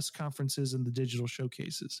the press conferences and the digital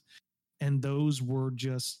showcases. And those were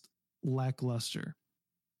just lackluster,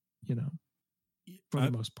 for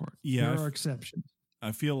the most part. Yeah. There are exceptions.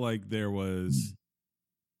 I feel like there was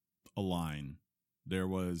a line. There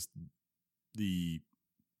was the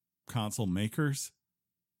console makers.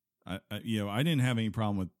 I didn't have any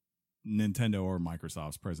problem with Nintendo or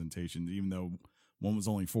Microsoft's presentations, even though one was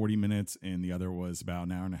only 40 minutes and the other was about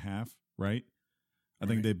an hour and a half, right? I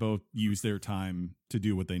think they both used their time to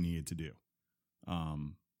do what they needed to do.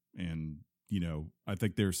 And, I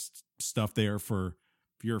think there's stuff there for,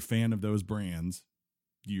 if you're a fan of those brands,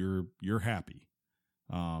 you're happy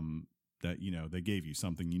that, they gave you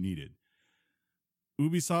something you needed.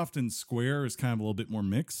 Ubisoft and Square is kind of a little bit more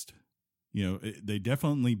mixed. They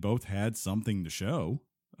definitely both had something to show,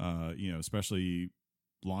 especially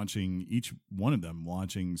each one of them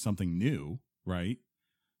launching something new, right?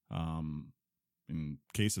 In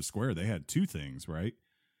case of Square, they had two things, right?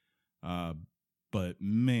 But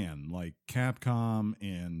man, like Capcom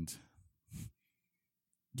and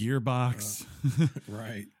Gearbox,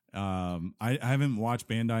 right? I haven't watched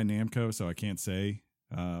Bandai Namco, so I can't say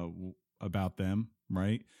about them,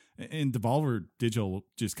 right? And Devolver Digital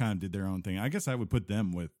just kind of did their own thing. I guess I would put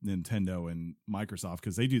them with Nintendo and Microsoft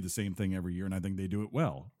because they do the same thing every year, and I think they do it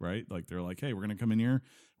well, right? Like they're like, hey, we're going to come in here,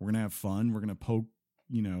 we're going to have fun, we're going to poke,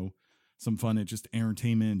 some fun at just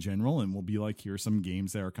entertainment in general, and we'll be like, here's some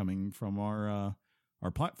games that are coming from our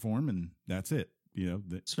platform, and that's it.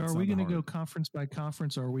 So are we going to go conference by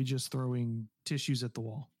conference, or are we just throwing tissues at the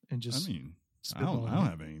wall and just? I mean, I don't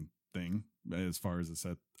have anything as far as a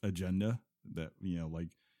set agenda that like.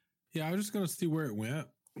 Yeah, I was just going to see where it went.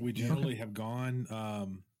 We generally have gone.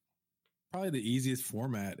 Probably the easiest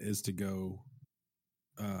format is to go.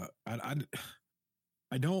 I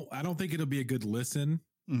don't think it'll be a good listen,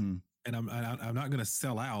 and I'm not going to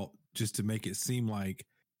sell out just to make it seem like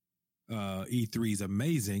E3 is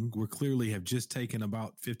amazing. We clearly have just taken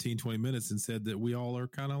about 15-20 minutes and said that we all are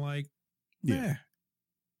kind of like, yeah.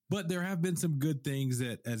 But there have been some good things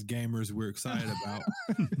that as gamers we're excited about.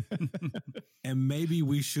 And maybe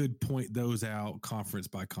we should point those out conference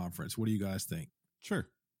by conference. What do you guys think? Sure.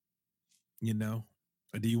 Do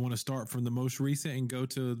you want to start from the most recent and go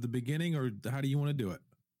to the beginning, or how do you want to do it?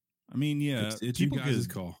 I mean, yeah, it's you guys'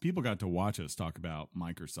 call. People got to watch us talk about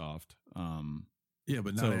Microsoft. Yeah,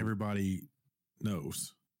 but not everybody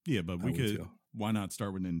knows. Yeah, but we could. Why not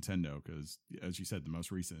start with Nintendo? Because, as you said, the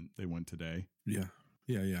most recent, they went today. Yeah.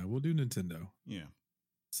 We'll do Nintendo. Yeah.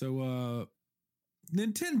 So,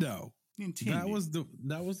 Nintendo. That was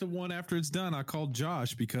the one after it's done. I called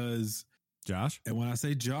Josh because Josh. And when I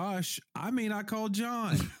say Josh, I mean I called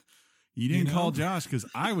John. You didn't call Josh because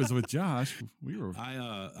I was with Josh. We were.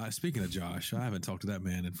 Speaking of Josh, I haven't talked to that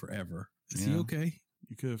man in forever. Is he okay?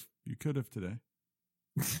 You could have today.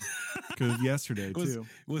 Could have yesterday too.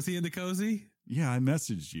 Was he in the cozy? Yeah, I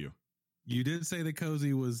messaged you. You did say the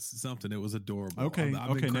cozy was something. It was adorable. Okay.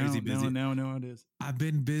 I've been crazy busy. Now it is. I've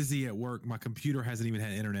been busy at work. My computer hasn't even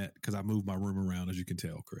had internet because I moved my room around, as you can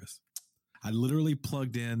tell, Chris. I literally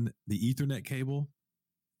plugged in the Ethernet cable.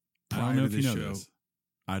 I don't know if you know this.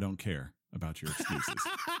 I don't care about your excuses.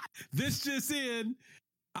 This just in.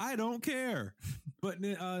 I don't care. But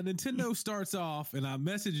Nintendo starts off, and I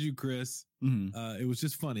messaged you, Chris. Mm-hmm. It was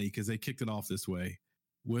just funny because they kicked it off this way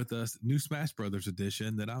with a new Smash Brothers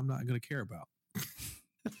edition that I'm not going to care about.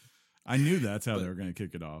 I knew that's how they were going to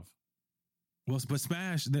kick it off. Well, but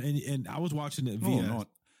Smash, and I was watching it via. No.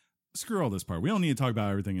 Screw all this part. We don't need to talk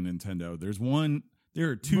about everything in Nintendo.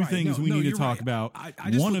 There are two things we need to talk about.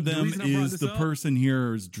 One of them is the person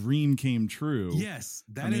here's dream came true. Yes,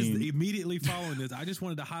 that is immediately following this. I just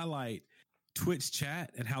wanted to highlight Twitch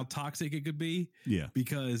chat and how toxic it could be. Yeah.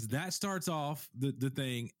 Because that starts off the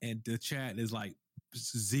thing, and the chat is like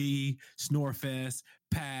Z, Snorefest,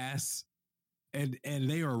 Pass, and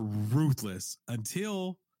they are ruthless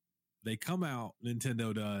until they come out,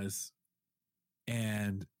 Nintendo does,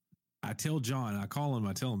 and I tell John, I call him,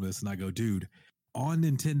 I tell him this, and I go, dude, on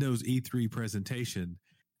Nintendo's E3 presentation,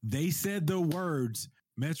 they said the words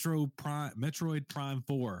Metroid Prime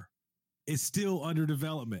 4 is still under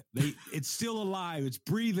development. It's still alive. It's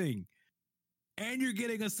breathing. And you're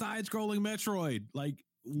getting a side-scrolling Metroid. Like,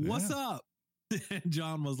 what's up? And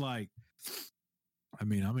John was like, I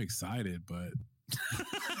mean, I'm excited, but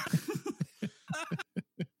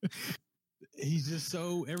he's just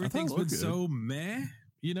so, everything's been so meh,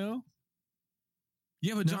 you know?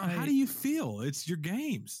 Yeah, but John, how do you feel? It's your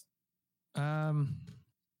games.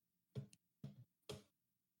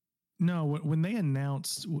 No, when they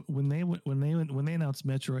announced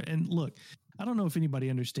Metroid, and look, I don't know if anybody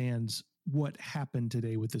understands what happened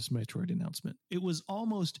today with this Metroid announcement. It was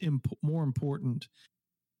almost more important,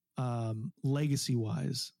 legacy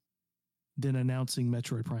wise, than announcing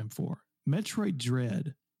Metroid Prime 4. Metroid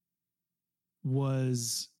Dread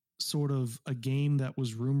was sort of a game that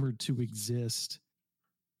was rumored to exist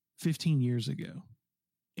 15 years ago.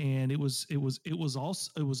 And it was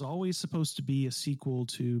always supposed to be a sequel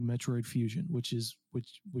to Metroid Fusion, which is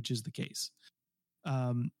the case.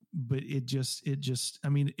 But it just, I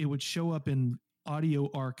mean, it would show up in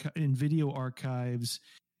in video archives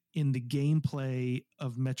in the gameplay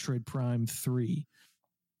of Metroid Prime 3.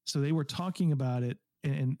 So they were talking about it,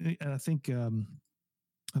 and I think the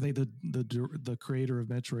creator of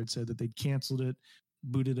Metroid said that they'd canceled it,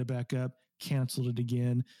 booted it back up, canceled it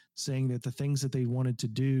again, saying that the things that they wanted to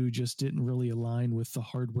do just didn't really align with the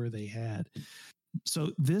hardware they had. So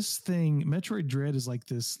this thing, Metroid Dread, is like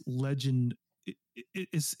this legend.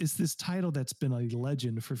 It's this title that's been a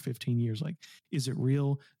legend for 15 years. Like, is it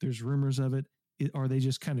real? There's rumors of it. Are they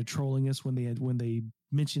just kind of trolling us when they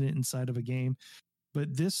mention it inside of a game?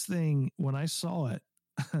 But this thing, when I saw it,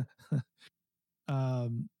 I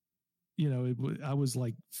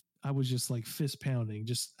was just like fist pounding.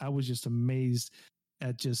 I was just amazed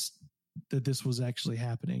at just that this was actually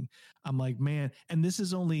happening. I'm like, man, and this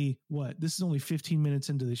is only 15 minutes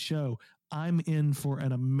into the show. I'm in for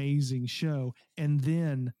an amazing show. And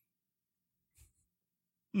then,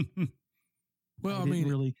 well,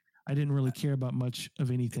 I didn't really care about much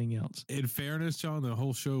of anything else. In fairness, John, the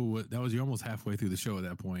whole show, you're almost halfway through the show at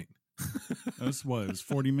that point. That's what, it was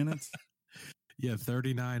 40 minutes? Yeah,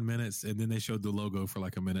 39 minutes. And then they showed the logo for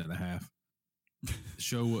like a minute and a half. The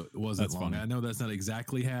show wasn't long. Funny. I know that's not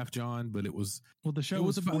exactly half, John, but it was. Well, the show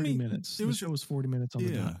was 40 minutes. The show was 40 minutes on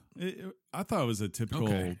the dot. I thought it was a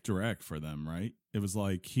typical direct for them, right? It was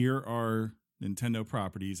like, here are Nintendo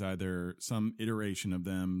properties, either some iteration of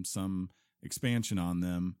them, some expansion on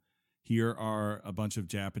them. Here are a bunch of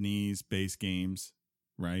Japanese base games,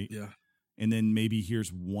 right? Yeah. And then maybe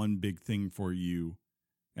here's one big thing for you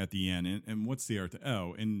at the end. And what's the art?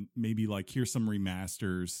 And maybe like here's some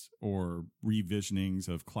remasters or revisionings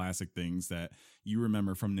of classic things that you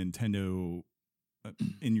remember from Nintendo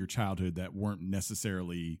in your childhood that weren't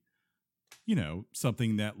necessarily,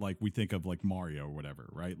 something that like we think of like Mario or whatever,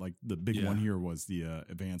 right? Like the big one here was the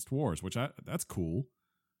Advanced Wars, which that's cool,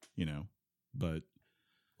 but.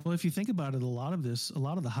 Well, if you think about it, a lot of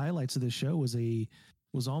the highlights of this show was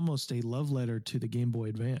almost a love letter to the Game Boy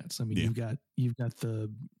Advance. I mean, you've got the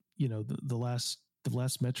last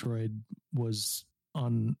Metroid was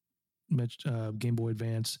on Game Boy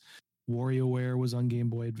Advance. WarioWare was on Game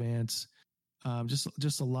Boy Advance.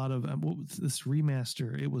 Just a lot of what was this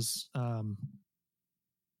remaster? It was some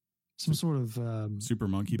sort of Super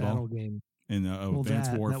Monkey Ball game in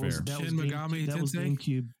Advanced Warfare. Shin Megami that was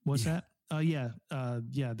GameCube. What's that?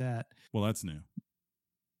 That. Well, that's new.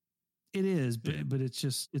 It is, but it's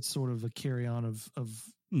sort of a carry on of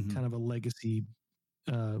kind of a legacy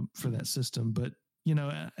for that system. But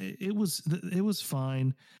it was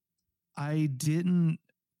fine. I didn't,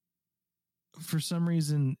 for some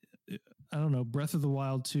reason, I don't know. Breath of the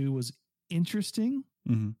Wild 2 was interesting.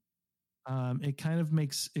 Mm-hmm. It kind of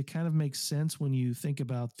makes sense when you think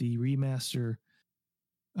about the remaster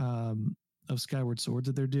of Skyward Sword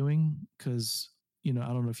that they're doing, because I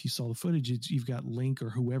don't know if you saw the footage. You've got Link or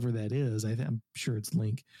whoever that is. I'm sure it's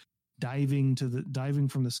Link diving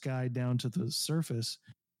from the sky down to the surface,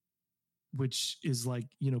 which is like,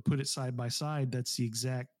 put it side by side. That's the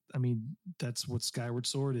exact. I mean, that's what Skyward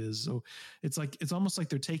Sword is. So it's almost like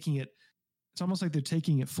they're taking it. It's almost like they're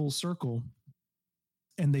taking it full circle,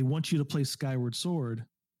 and they want you to play Skyward Sword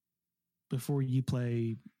before you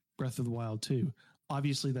play Breath of the Wild 2.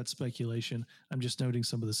 Obviously, that's speculation. I'm just noting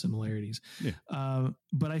some of the similarities. Yeah.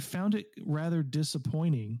 But I found it rather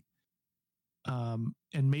disappointing. And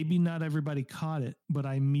maybe not everybody caught it, but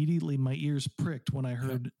my ears pricked when I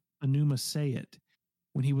heard Aonuma say it.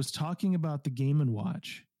 When he was talking about the Game &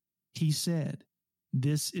 Watch, he said,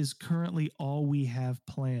 "This is currently all we have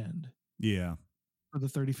planned." Yeah. For the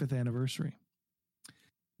 35th anniversary,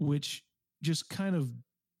 which just kind of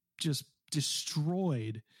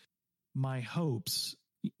destroyed my hopes,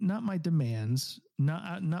 not my demands,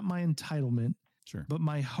 not my entitlement, sure, but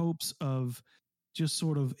my hopes of just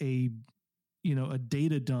sort of a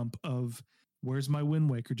data dump of where's my Wind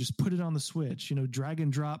Waker? Just put it on the Switch, drag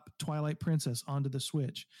and drop Twilight Princess onto the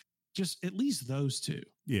Switch. Just at least those two.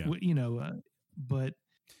 Yeah. But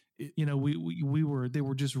they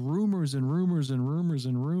were just rumors and rumors and rumors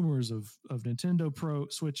and rumors of Nintendo Pro,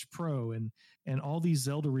 Switch Pro, and all these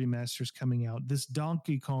Zelda remasters coming out. This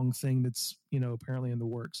Donkey Kong thing that's apparently in the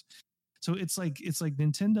works. So it's like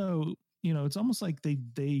Nintendo. It's almost like they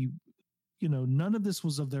none of this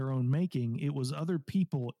was of their own making. It was other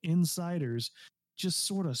people, insiders, just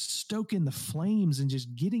sort of stoking the flames and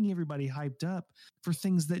just getting everybody hyped up for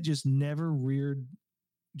things that just never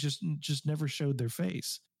just never showed their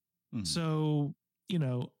face. Mm-hmm. So,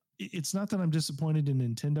 it's not that I'm disappointed in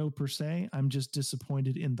Nintendo per se. I'm just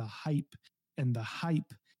disappointed in the hype and the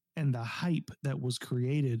hype and the hype that was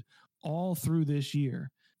created all through this year,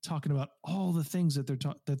 talking about all the things that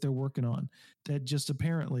they're working on that just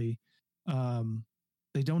apparently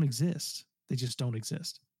they don't exist. They just don't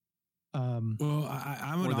exist. Well,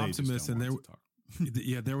 I'm an optimist, and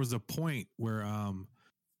there was a point where I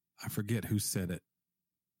forget who said it.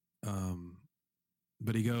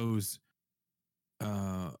 But he goes,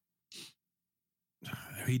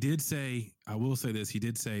 he did say, I will say this. He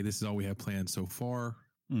did say, this is all we have planned so far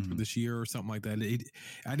for this year or something like that.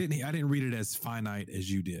 I didn't read it as finite as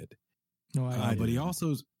you did. No, but he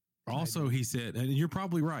also he said, and you're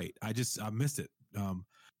probably right. I missed it.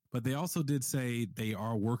 But they also did say they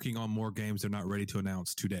are working on more games they're not ready to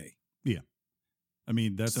announce today. Yeah. I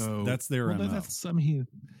mean, that's their MO.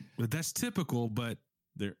 But that's typical, but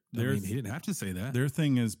he didn't have to say that. Their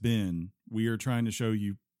thing has been, we are trying to show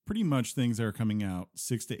you pretty much things that are coming out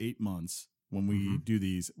 6 to 8 months when we do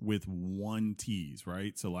these with one tease,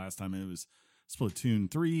 right? So last time it was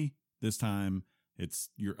Splatoon 3. This time it's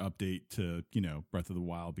your update to, Breath of the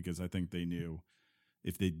Wild, because I think they knew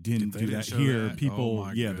if they didn't do that here, people,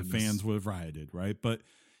 the fans would have rioted, right? But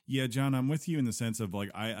yeah, John, I'm with you in the sense of like,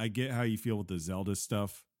 I get how you feel with the Zelda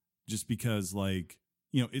stuff, just because like,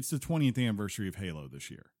 it's the 20th anniversary of Halo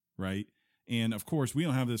this year, right? And of course, we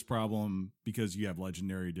don't have this problem because you have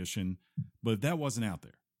Legendary Edition, but if that wasn't out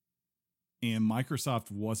there and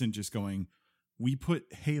Microsoft wasn't just going, we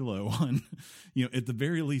put Halo on, at the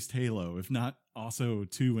very least Halo, if not also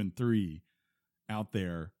 2 and 3 out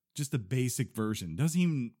there, just a basic version, not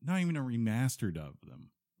even a remastered of them,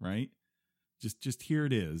 right? Just here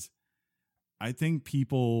it is. I think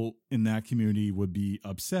people in that community would be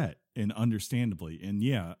upset, and understandably. And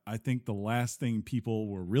yeah, I think the last thing people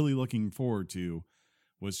were really looking forward to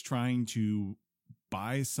was trying to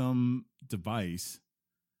buy some device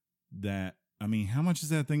that, I mean, how much is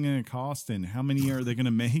that thing going to cost, and how many are they going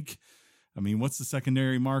to make? I mean, what's the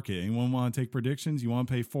secondary market? Anyone want to take predictions? You want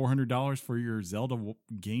to pay $400 for your Zelda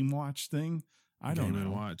Game Watch thing? I don't know.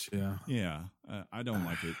 Game Watch, yeah. Yeah, I don't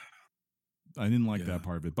like it. I didn't like that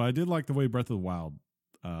part of it, but I did like the way Breath of the Wild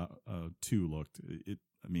 2 looked.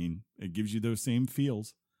 It gives you those same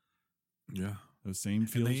feels. Yeah. Those same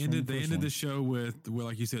feels. And they ended the show with,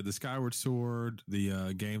 like you said, the Skyward Sword,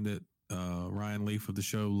 the game that Ryan Leaf of the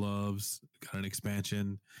show loves, got an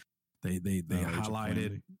expansion. They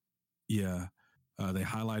highlighted, they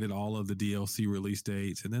highlighted all of the DLC release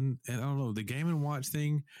dates, and I don't know, the Game & Watch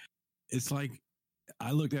thing. It's like,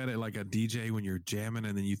 I looked at it like a DJ when you're jamming,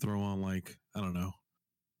 and then you throw on like, I don't know,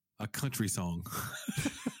 a country song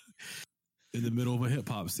in the middle of a hip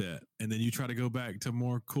hop set, and then you try to go back to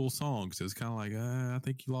more cool songs. It's kind of like, I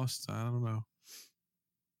think you lost. I don't know.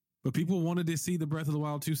 But people wanted to see the Breath of the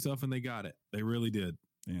Wild 2 stuff, and they got it. They really did.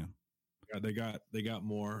 Yeah. They got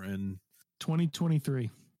more. And 2023.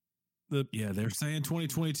 They're saying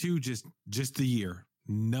 2022, just the year.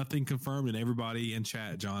 Nothing confirmed, and everybody in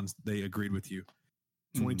chat, John, they agreed with you.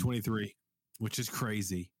 2023, which is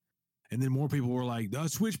crazy. And then more people were like, the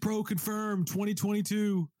Switch Pro confirmed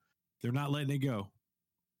 2022. They're not letting it go.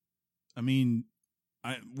 I mean,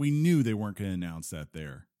 we knew they weren't going to announce that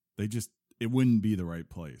there. It wouldn't be the right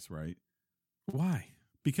place, right? Why?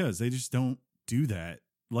 Because they just don't do that.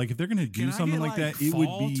 Like, if they're going to do something like that, it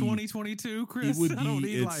would be 2022, Chris. It would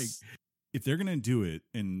be, if they're going to do it,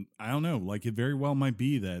 and I don't know, like, it very well might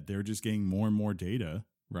be that they're just getting more and more data,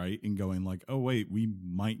 right? And going like, oh, wait, we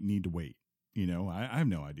might need to wait. I have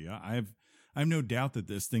no idea. I have no doubt that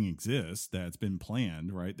this thing exists, that it's been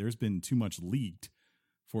planned, right? There's been too much leaked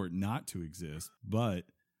for it not to exist. But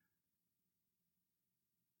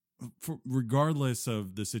regardless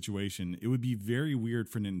of the situation, it would be very weird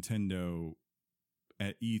for Nintendo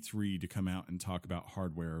at E3 to come out and talk about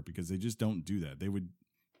hardware, because they just don't do that. They would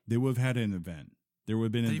have had an event, There would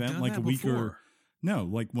have been an event like a week or no,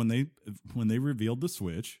 like when they revealed the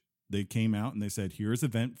Switch, they came out and they said, here's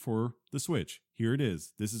event for the Switch. Here it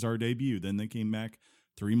is. This is our debut. Then they came back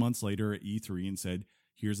 3 months later at E3 and said,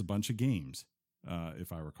 here's a bunch of games,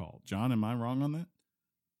 if I recall. John, am I wrong on that?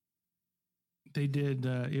 They did.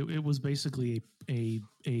 It was basically a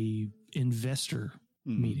investor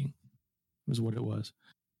meeting, was what it was.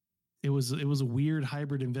 It was a weird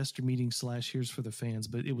hybrid investor meeting / here's for the fans,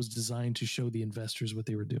 but it was designed to show the investors what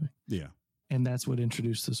they were doing. Yeah, and that's what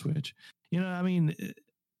introduced the Switch. I mean,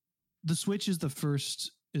 the Switch is the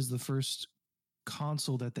first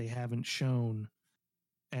console that they haven't shown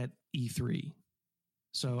at E3.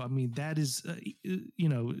 So I mean, that is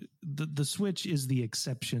the Switch is the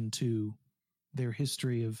exception to their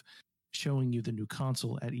history of showing you the new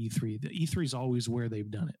console at E3. The E3 is always where they've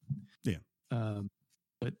done it. Yeah.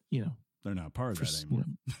 But they're not part of that anymore.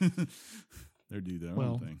 They do their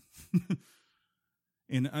own thing.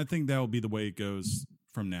 And I think that will be the way it goes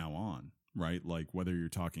from now on, right? Like whether you're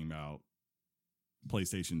talking about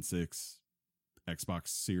PlayStation 6, Xbox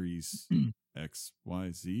Series X,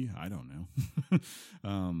 Y, Z, I don't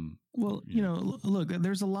know. Look,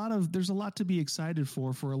 there's a lot to be excited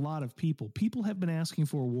for a lot of people. People have been asking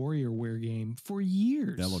for a WarioWare game for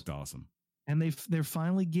years. That looked awesome. And they're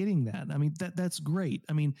finally getting that. I mean, that's great.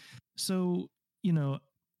 I mean, so,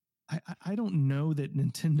 I don't know that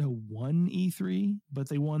Nintendo won E3, but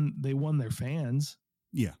they won their fans.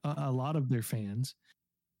 Yeah. A lot of their fans.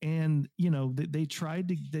 And, they tried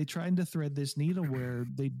to thread this needle where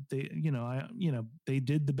they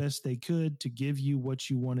did the best they could to give you what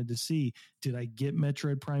you wanted to see. Did I get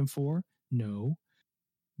Metroid Prime 4? No.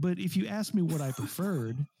 But if you ask me what I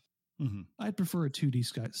preferred, I'd prefer a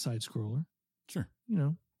 2D side scroller. Sure.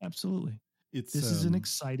 Absolutely. This is an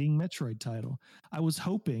exciting Metroid title. I was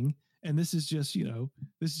hoping, and this is just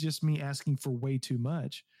me asking for way too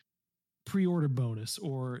much, pre-order bonus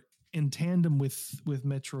or in tandem with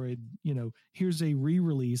Metroid, here's a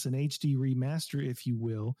re-release, an HD remaster, if you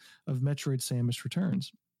will, of Metroid Samus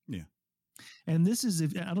Returns. Yeah. And this is, I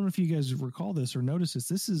don't know if you guys recall this or notice this.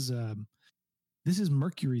 This is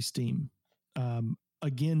Mercury Steam.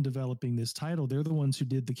 Again, developing this title. They're the ones who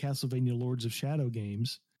did the Castlevania Lords of Shadow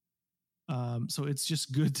games. So it's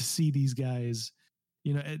just good to see these guys,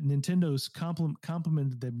 Nintendo's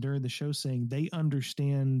complimented them during the show saying they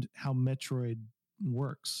understand how Metroid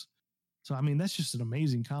works. So, I mean, that's just an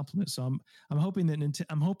amazing compliment. So I'm hoping that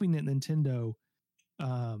Nintendo,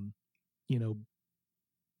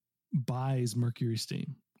 buys Mercury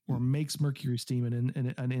Steam or makes Mercury Steam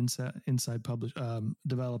an inside publish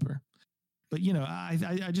developer. But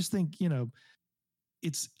I just think I'm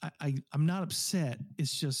not upset.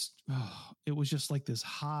 It's just it was just like this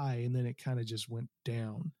high, and then it kind of just went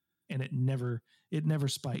down, and it never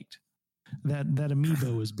spiked. That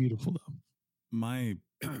amiibo is beautiful though. My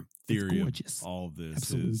theory of all of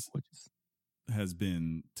this has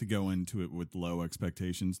been to go into it with low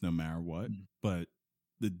expectations no matter what. But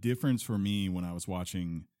the difference for me when I was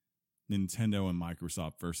watching Nintendo and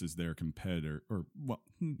Microsoft versus their competitor, or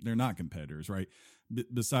they're not competitors, right?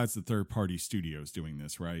 Besides the third-party studios doing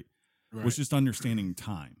this, right? Was just understanding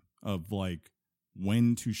time of like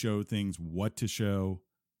when to show things, what to show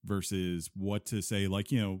versus what to say. Like,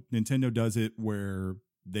 Nintendo does it where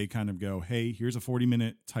they kind of go, hey, here's a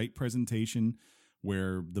 40-minute tight presentation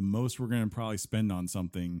where the most we're going to probably spend on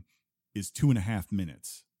something is 2.5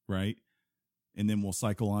 minutes, right? And then we'll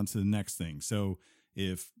cycle on to the next thing. So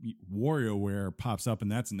if WarioWare pops up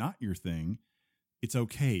and that's not your thing, it's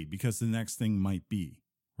okay because the next thing might be,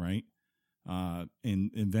 right? And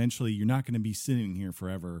eventually you're not going to be sitting here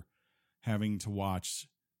forever having to watch,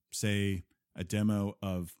 say, a demo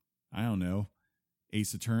of, I don't know,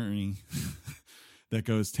 Ace Attorney that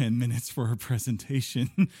goes 10 minutes for a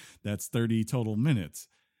presentation. That's 30 total minutes.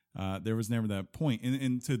 There was never that point.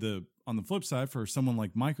 And on the flip side, for someone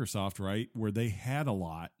like Microsoft, right, where they had a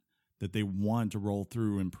lot that they wanted to roll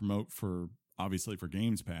through and promote for, obviously for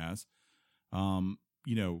Games Pass,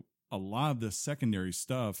 a lot of the secondary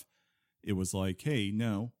stuff, it was like, hey,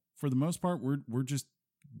 no, for the most part, we're just,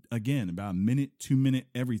 again, about a minute, 2 minute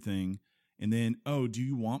everything. And then, oh, do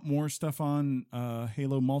you want more stuff on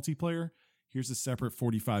Halo multiplayer? Here's a separate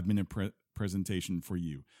 45-minute presentation for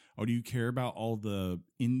you. Oh, do you care about all the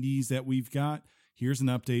indies that we've got? Here's an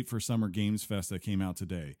update for Summer Games Fest that came out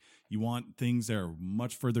today. You want things that are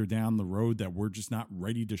much further down the road that we're just not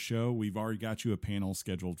ready to show? We've already got you a panel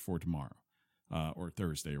scheduled for tomorrow or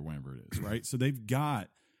Thursday or whenever it is, right? So they've got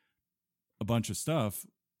a bunch of stuff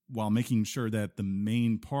while making sure that the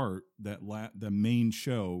main part, the main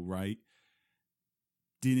show, right,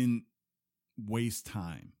 didn't waste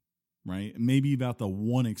time. right? Maybe about the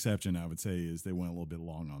one exception I would say is they went a little bit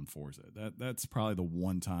long on Forza. That's probably the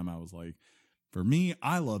one time I was like, for me,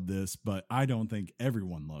 I love this, but I don't think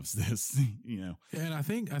everyone loves this. And I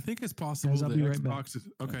think it's possible Guys, I'll the be right Xbox.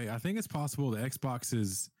 Okay, I think it's possible the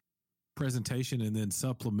Xbox's presentation and then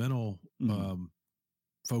supplemental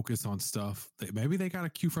focus on stuff. Maybe they got a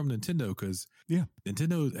cue from Nintendo because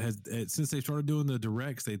Nintendo has since they started doing the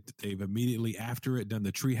directs, they've immediately after it done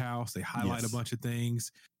the Treehouse. They highlight a bunch of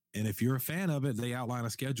things, and if you're a fan of it, they outline a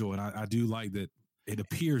schedule. And I do like that. It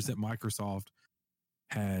appears that Microsoft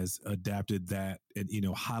has adapted that and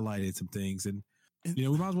highlighted some things. And we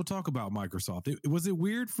might as well talk about Microsoft. Was it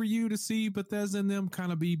weird for you to see Bethesda and them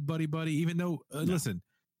kind of be buddy buddy? Even though listen,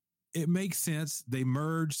 it makes sense. They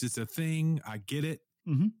merged. It's a thing. I get it.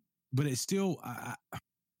 Mm-hmm. But it's still,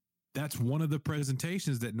 that's one of the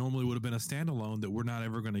presentations that normally would have been a standalone that we're not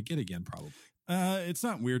ever going to get again, probably. It's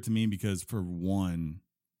not weird to me because, for one,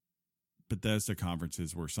 Bethesda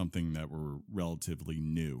conferences were something that were relatively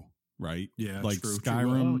new, right? Yeah, like true,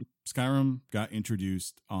 Skyrim. True. Skyrim got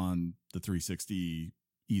introduced on the 360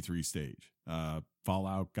 E3 stage.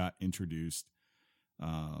 Fallout got introduced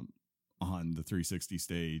on the 360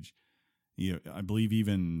 stage. I believe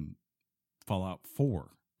even Fallout 4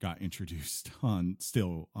 got introduced on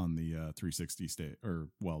the 360 stage, or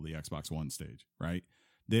the Xbox One stage, right?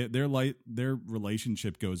 Their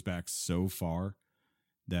relationship goes back so far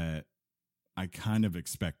that I kind of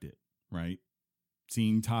expect it, right?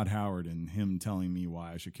 Seeing Todd Howard and him telling me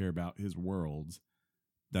why I should care about his worlds,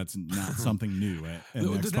 that's not something new at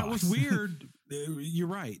Xbox. That was weird. You're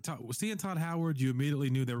right. Seeing Todd Howard, you immediately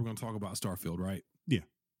knew they were going to talk about Starfield, right? Yeah.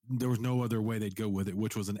 There was no other way they'd go with it,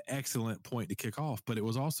 which was an excellent point to kick off. But it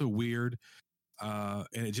was also weird.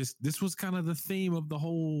 And this was kind of the theme of the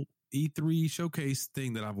whole E3 showcase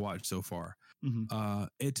thing that I've watched so far. Mm-hmm.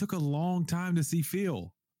 It took a long time to see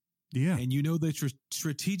Phil. Yeah. And they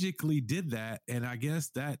strategically did that. And I guess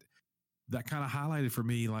that kind of highlighted for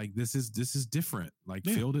me, like, this is different. Like,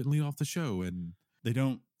 Phil didn't lead off the show, and they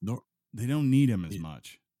don't need him as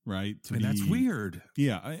much. Right. That's weird.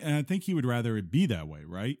 Yeah. And I think he would rather it be that way.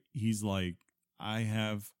 Right. He's like, I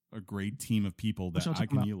have a great team of people that I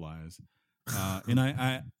can utilize.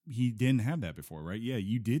 And he didn't have that before. Right. Yeah.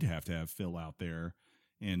 You did have to have Phil out there.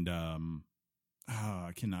 And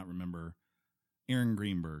I cannot remember Aaron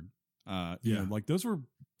Greenberg. Like those were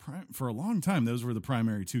for a long time. Those were the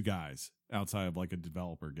primary two guys outside of like a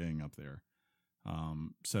developer getting up there.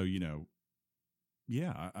 So,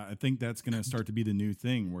 yeah, I think that's going to start to be the new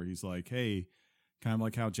thing where he's like, hey, kind of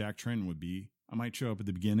like how Jack Trenton would be. I might show up at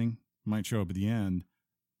the beginning, might show up at the end.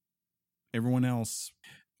 Everyone else,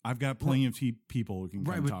 I've got plenty of people who can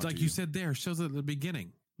come talk to you. Right, but like you said there, shows at the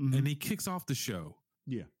beginning, and he kicks off the show.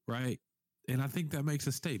 Yeah. Right? And I think that makes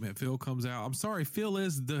a statement. Phil comes out. I'm sorry, Phil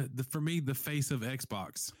is for me, the face of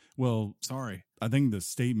Xbox. Well, sorry. I think the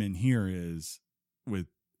statement here is with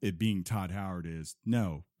it being Todd Howard is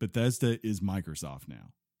no, Bethesda is Microsoft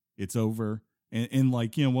now. It's over. And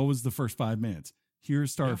like, what was the first 5 minutes?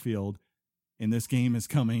 Here's Starfield, and this game is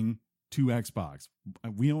coming to Xbox.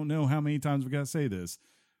 We don't know how many times we got to say this,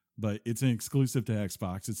 but it's an exclusive to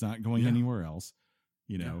Xbox. It's not going anywhere else,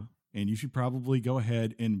 and you should probably go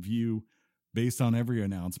ahead and view based on every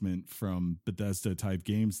announcement from Bethesda type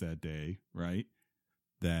games that day, right?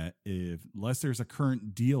 That unless there's a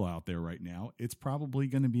current deal out there right now, it's probably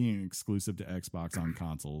going to be an exclusive to Xbox on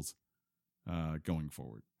consoles going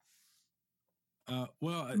forward.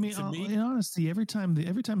 Well, I mean, in honesty, every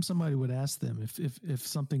time somebody would ask them if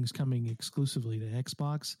something's coming exclusively to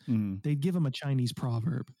Xbox, they'd give them a Chinese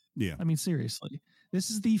proverb. Yeah, I mean, seriously,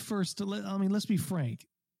 this is the first. I mean, let's be frank.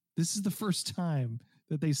 This is the first time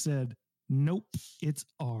that they said, "Nope, it's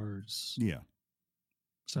ours." Yeah.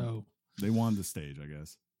 So. They won the stage, I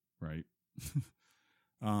guess, right?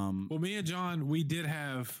 Well, me and John,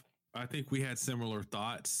 I think we had similar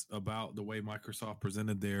thoughts about the way Microsoft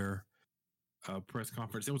presented their press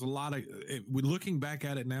conference. There was a lot of, looking back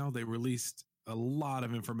at it now, they released a lot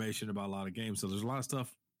of information about a lot of games. So there's a lot of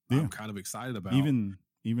stuff I'm kind of excited about.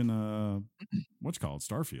 Even what's called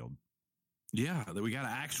Starfield. Yeah, that we got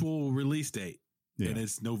an actual release date. Yeah. And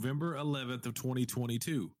it's November 11th of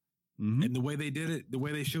 2022. Mm-hmm. And the way they did it, the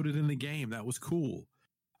way they showed it in the game, that was cool.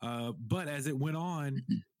 But as it went on,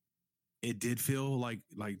 it did feel like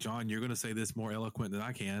John, you're going to say this more eloquent than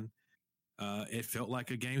I can. It felt like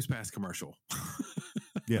a Games Pass commercial.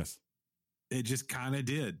 Yes. It just kind of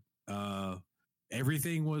did.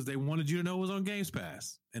 Everything they wanted you to know was on Games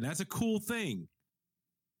Pass. And that's a cool thing.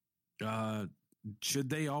 Should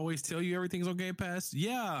they always tell you everything's on Game Pass?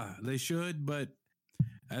 Yeah, they should. But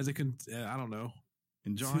I don't know.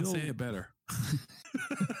 John, say it better.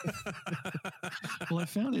 Well, I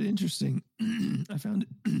found it interesting. I found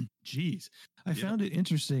it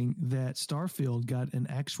interesting that Starfield got an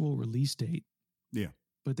actual release date. Yeah.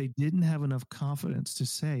 But they didn't have enough confidence to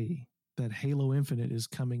say that Halo Infinite is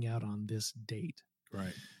coming out on this date.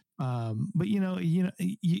 Right. But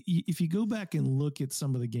if you go back and look at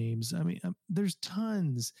some of the games, I mean, there's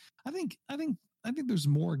tons. I think there's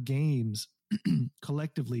more games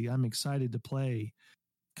collectively I'm excited to play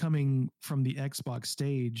coming from the Xbox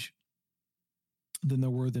stage than there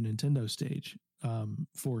were the Nintendo stage,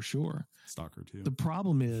 for sure. Stalker 2. The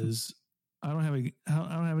problem is I don't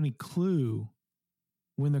have any clue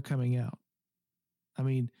when they're coming out. I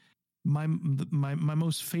mean, my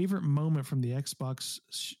most favorite moment from the Xbox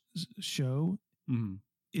show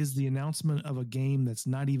is the announcement of a game that's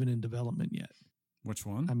not even in development yet. Which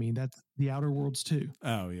one? I mean, that's The Outer Worlds 2.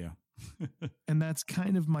 Oh, yeah. And that's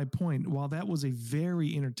kind of my point. While that was a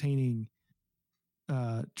very entertaining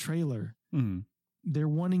trailer, they're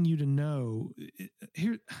wanting you to know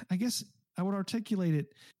here. I guess I would articulate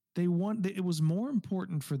it. It was more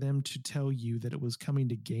important for them to tell you that it was coming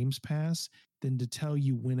to Games Pass than to tell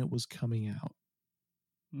you when it was coming out.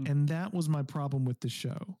 And that was my problem with the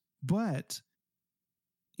show. But,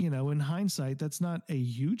 in hindsight, that's not a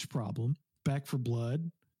huge problem. Back 4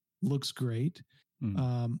 Blood looks great.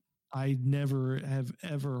 I never have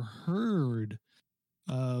ever heard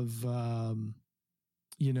of, what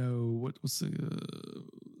was the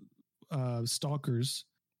Stalkers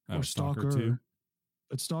or Stalker 2.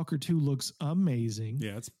 But Stalker 2 looks amazing.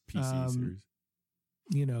 Yeah, it's PC series.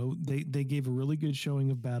 They gave a really good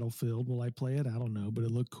showing of Battlefield. Will I play it? I don't know, but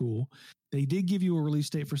it looked cool. They did give you a release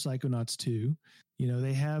date for Psychonauts 2.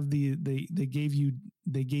 They have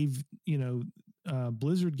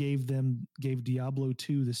Blizzard gave Diablo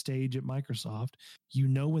 2 the stage at Microsoft.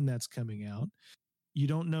 When that's coming out. You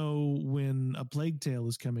don't know when A Plague Tale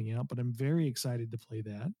is coming out, but I'm very excited to play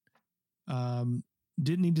that.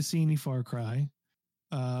 Didn't need to see any Far Cry.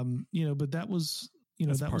 But that was,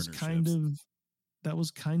 that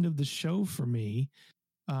was kind of the show for me.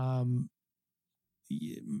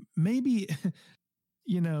 Maybe,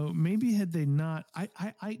 maybe had they not,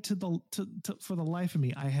 for the life of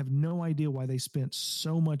me, I have no idea why they spent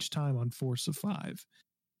so much time on Forza 5.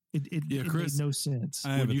 It Chris, made no sense.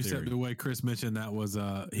 When you said the way Chris mentioned that was,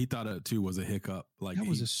 he thought it too was a hiccup. Like that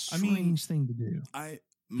was a strange thing to do.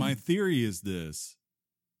 My theory is this.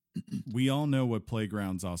 We all know what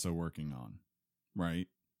Playground's also working on, right?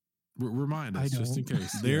 Remind us, just in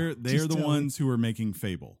case. They're the ones who are making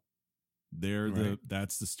Fable.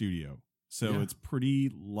 That's the studio. So it's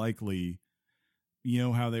pretty likely,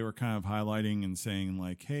 how they were kind of highlighting and saying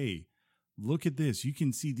like, hey, look at this. You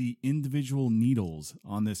can see the individual needles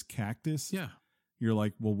on this cactus. Yeah. You're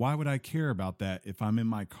like, well, why would I care about that if I'm in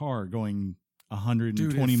my car going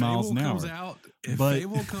 120 miles an hour? If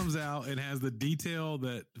Fable comes out and has the detail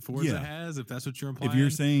that Forza has, if that's what you're implying. If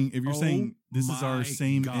you're saying this is our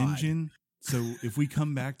same engine, so if we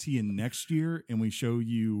come back to you next year and we show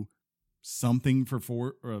you something for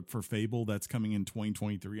Fable that's coming in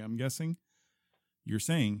 2023, I'm guessing you're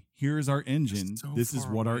saying here's our engine. This is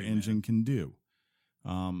what our engine can do.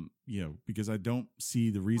 Because I don't see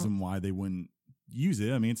the reason why they wouldn't use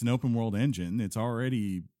it. I mean, it's an open world engine. It's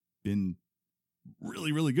already been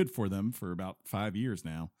really, really good for them for about 5 years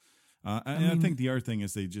now. I think the other thing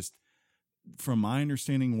is they just, from my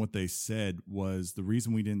understanding, what they said was the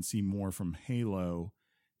reason we didn't see more from Halo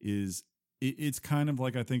is it's kind of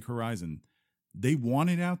like, I think Horizon, they want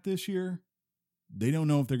it out this year. They don't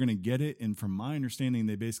know if they're going to get it. And from my understanding,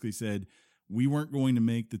 they basically said, we weren't going to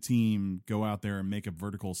make the team go out there and make a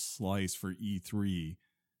vertical slice for E3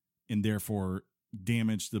 and therefore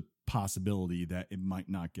damage the possibility that it might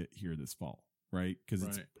not get here this fall. Right.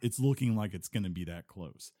 Because it's looking like it's going to be that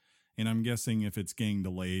close. And I'm guessing if it's getting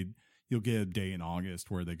delayed, you'll get a day in August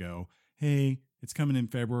where they go, hey, it's coming in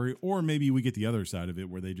February. Or maybe we get the other side of it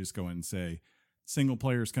where they just go and say, single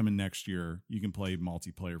player's coming next year. You can play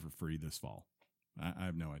multiplayer for free this fall. I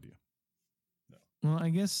have no idea. No. Well, I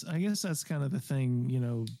guess that's kind of the thing,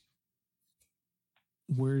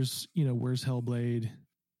 where's Hellblade?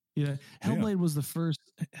 Hellblade was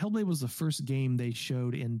the first game they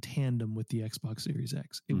showed in tandem with the Xbox Series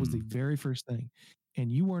X. It was the very first thing,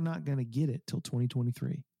 and you are not going to get it till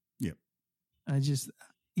 2023. Yep. I just,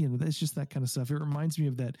 that's just that kind of stuff. It reminds me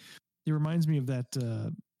of that. It reminds me of that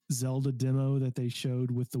Zelda demo that they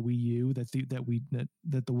showed with the Wii U that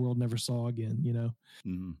the world never saw again.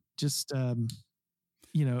 Just and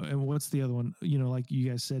what's the other one? Like you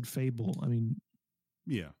guys said, Fable. I mean,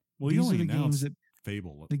 yeah. Well, these are the games that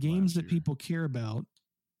Fable. The games that people care about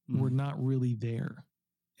were not really there.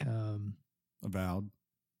 Avowed.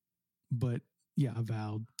 But yeah,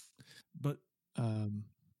 Avowed. But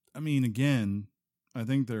I mean, again, I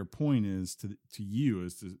think their point is to you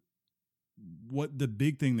is to what the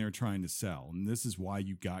big thing they're trying to sell, and this is why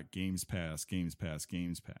you got Games Pass,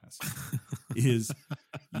 is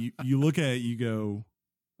you look at it, you go,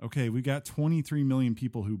 okay, we got 23 million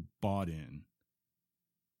people who bought in.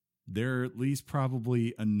 There are at least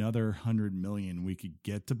probably another 100 million we could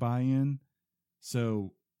get to buy in.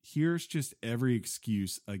 So here's just every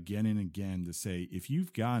excuse again and again to say, if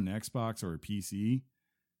you've got an Xbox or a PC,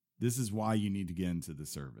 this is why you need to get into the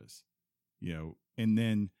service, and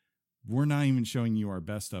then we're not even showing you our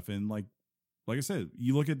best stuff. And like I said,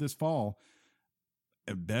 you look at this fall,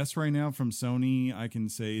 at best right now from Sony, I can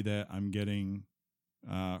say that I'm getting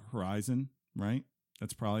Horizon, right?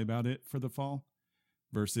 That's probably about it for the fall,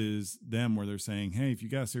 versus them where they're saying, hey, if you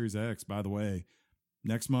got Series X, by the way,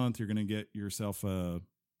 next month you're going to get yourself a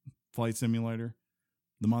Flight Simulator.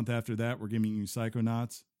 The month after that, we're giving you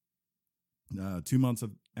Psychonauts. 2 months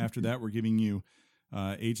after that, we're giving you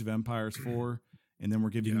Age of Empires 4. And then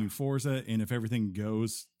we're giving you Forza. And if everything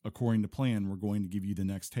goes according to plan, we're going to give you the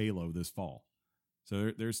next Halo this fall.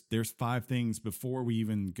 So there's 5 things before we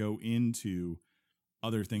even go into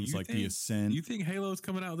other things the Ascent. You think Halo's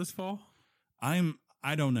coming out this fall? I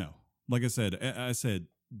don't know. Like I said,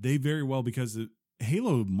 they very well, because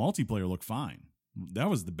Halo multiplayer looked fine.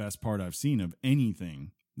 That was the best part I've seen of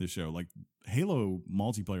anything this show. Like Halo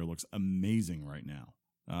multiplayer looks amazing right now.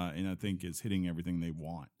 And I think is hitting everything they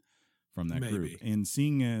want from that group. And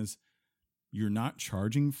seeing as you're not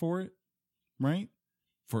charging for it, right?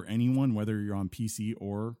 For anyone, whether you're on PC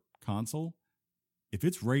or console, if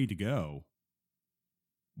it's ready to go,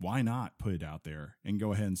 why not put it out there and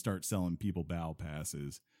go ahead and start selling people battle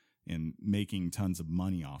passes and making tons of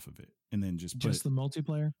money off of it? And then just the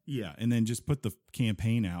multiplayer? Yeah. And then just put the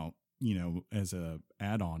campaign out, as a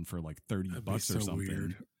add-on for like $30 or something.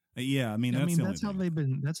 Weird. Yeah, I mean that's how they've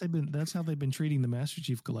been treating the Master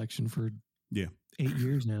Chief Collection for 8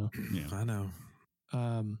 years now. Yeah, I know.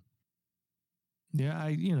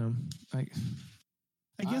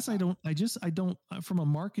 I guess I don't from a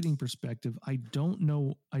marketing perspective, I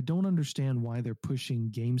don't understand why they're pushing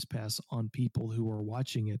Games Pass on people who are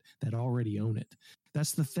watching it that already own it.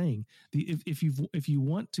 That's the thing. If you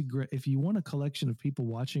want a collection of people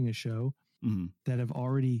watching a show that have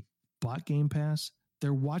already bought Game Pass,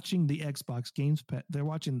 they're watching the Xbox Games Pass. They're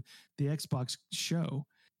watching the Xbox show.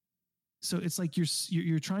 So it's like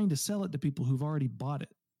you're trying to sell it to people who've already bought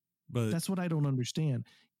it. But that's what I don't understand.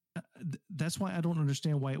 That's why I don't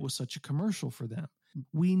understand why it was such a commercial for them.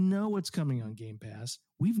 We know it's coming on Game Pass.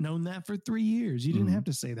 We've known that for 3 years. You didn't have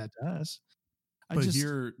to say that to us.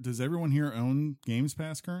 Does everyone here own Games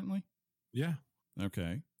Pass currently? Yeah.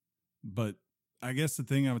 Okay. But I guess the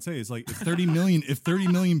thing I would say is like if 30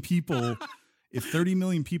 million people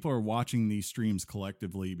are watching these streams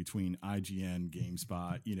collectively between IGN,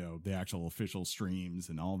 GameSpot, the actual official streams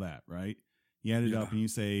and all that, right? You add it up and you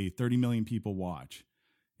say 30 million people watch.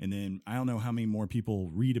 And then I don't know how many more people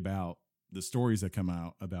read about the stories that come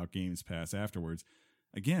out about Games Pass afterwards.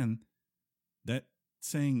 Again, that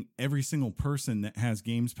saying every single person that has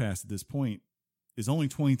Games Pass at this point is only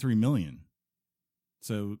 23 million.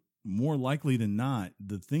 So more likely than not,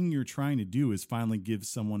 the thing you're trying to do is finally give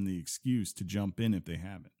someone the excuse to jump in if they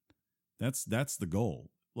haven't. That's the goal.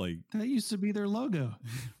 Like that used to be their logo,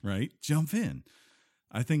 right? Jump in.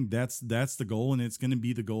 I think that's the goal, and it's going to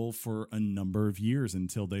be the goal for a number of years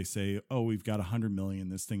until they say, "Oh, we've got 100 million.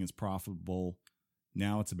 This thing is profitable."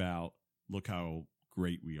 Now it's about look how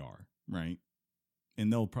great we are, right?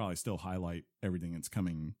 And they'll probably still highlight everything that's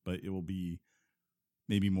coming, but it will be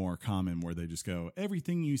maybe more common where they just go,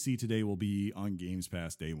 everything you see today will be on Games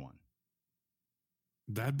Pass day one.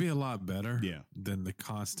 That'd be a lot better than the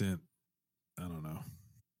constant, I don't know.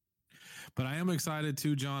 But I am excited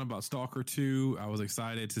too, John, about Stalker 2. I was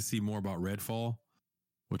excited to see more about Redfall,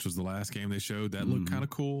 which was the last game they showed. That looked kind of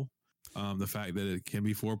cool. The fact that it can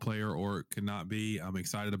be 4-player or it could not be. I'm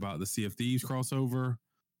excited about the Sea of Thieves crossover.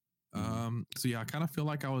 So yeah, I kind of feel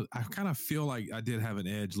like I did have an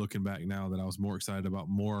edge looking back now that I was more excited about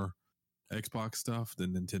more Xbox stuff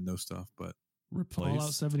than Nintendo stuff, but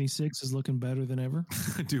Fallout 76 is looking better than ever.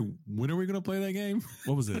 Dude, when are we going to play that game?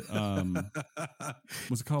 What was it?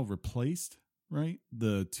 Was it called Replaced, right?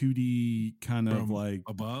 The 2D kind of like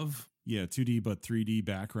above? Yeah, 2D but 3D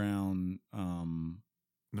background.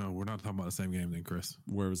 No, we're not talking about the same game then, Chris.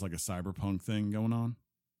 Where it was like a cyberpunk thing going on.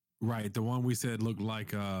 Right, the one we said looked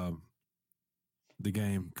like the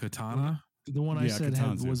game Katana. The one I said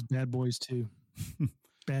was Bad Boys 2.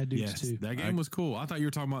 Bad Dudes too. That game was cool. I thought you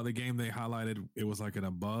were talking about the game they highlighted. It was like an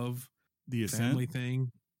above the family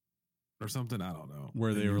thing or something. I don't know.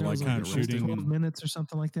 Where they were like kind of shooting 12 minutes or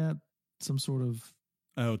something like that. Some sort of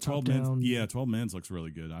 12 minutes. Yeah, 12 minutes looks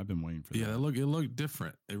really good. I've been waiting for that. Yeah, it looked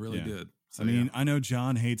different. It really did. So, I mean, I know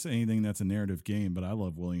John hates anything that's a narrative game, but I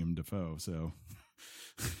love William Dafoe. So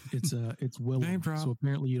it's Willem. So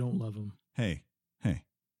apparently you don't love him. Hey,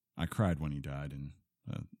 I cried when he died in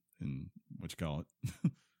what you call it?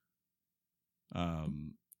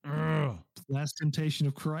 Last Temptation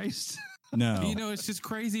of Christ. No, it's just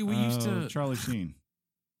crazy. We used to Charlie Sheen,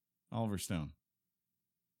 Oliver Stone.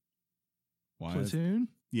 Why? Platoon?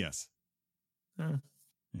 Yes. Yeah.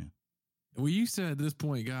 We used to, at this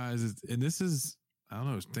point, guys, and this is, I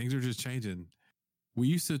don't know, things are just changing. We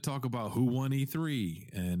used to talk about who won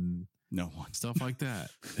E3 and no one stuff like that.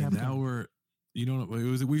 And now we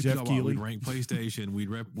used to talk about, we'd rank PlayStation,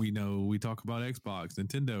 we talk about Xbox,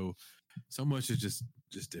 Nintendo. So much is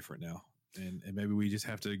just different now. And maybe we just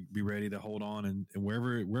have to be ready to hold on and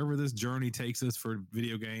wherever this journey takes us for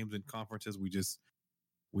video games and conferences,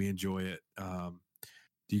 we enjoy it. Do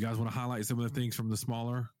you guys want to highlight some of the things from the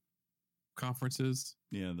smaller conferences?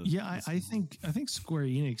 I think Square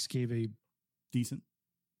Enix gave a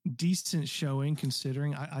decent showing,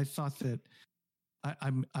 considering I thought that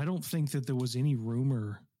I don't think that there was any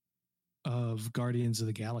rumor of Guardians of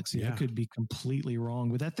the Galaxy. I could be completely wrong,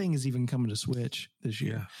 but that thing is even coming to Switch this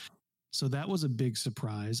year. So that was a big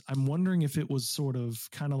surprise. I'm wondering if it was sort of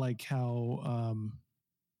kind of like how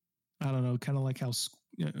I don't know, kind of like how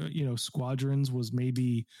Squadrons was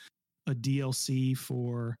maybe a DLC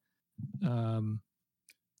for from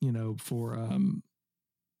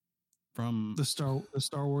the Star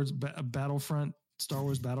Wars Battlefront, Star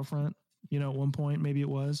Wars Battlefront, at one point maybe it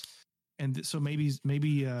was. And so maybe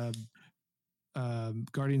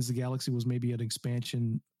Guardians of the Galaxy was maybe a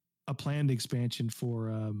planned expansion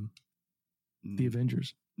for the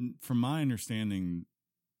Avengers. From my understanding,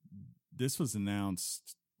 this was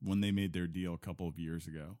announced when they made their deal a couple of years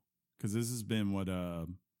ago, because this has been what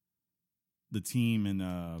the team and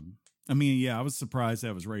I was surprised that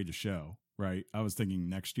it was ready to show. Right, I was thinking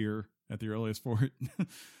next year at the earliest for it,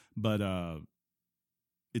 but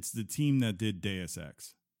it's the team that did Deus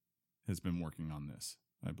Ex has been working on this,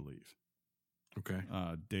 I believe. Okay,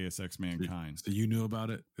 Deus Ex Mankind. So you knew about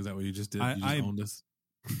it? Is that what you just did? You just owned this?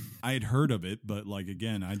 I had heard of it, but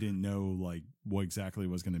again, I didn't know what exactly it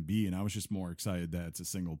was going to be, and I was just more excited that it's a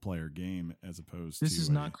single player game as opposed to. This is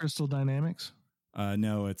not Crystal Dynamics.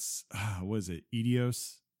 No, it's what is it?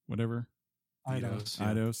 Eidos, whatever.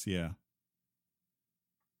 Eidos, yeah.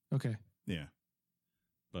 Okay. Yeah.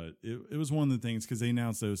 But it was one of the things, because they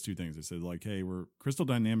announced those two things. They said hey, Crystal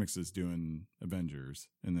Dynamics is doing Avengers,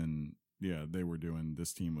 and then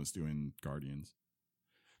this team was doing Guardians.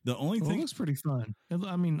 The only thing, it looks pretty fun.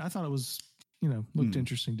 I mean, I thought it was, looked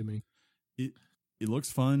interesting to me. It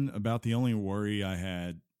looks fun. About the only worry I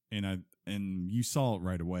had, and you saw it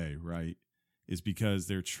right away, right, is because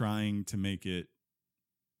they're trying to make it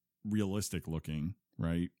realistic looking,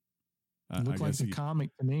 right? It looked like a comic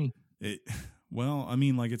to me.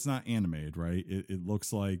 It's not animated, right? It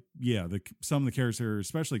looks like, some of the characters,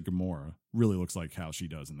 especially Gamora, really looks like how she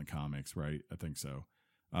does in the comics, right? I think so.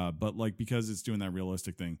 But because it's doing that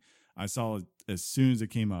realistic thing, I saw it as soon as it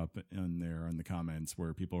came up in the comments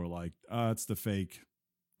where people were like, it's the fake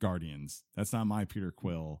Guardians. That's not my Peter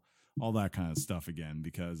Quill, all that kind of stuff again,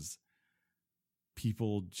 because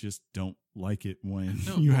people just don't like it when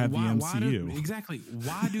you have the MCU. Exactly.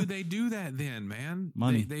 Why do they do that then, man?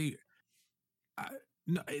 Money.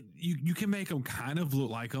 You can make them kind of look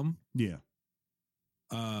like them. Yeah.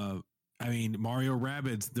 I mean, Mario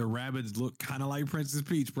Rabbids, their Rabbids look kind of like Princess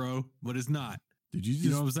Peach, bro, but it's not. Did you just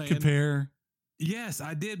know what I'm saying? Compare? Yes,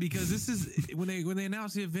 I did, because this is when they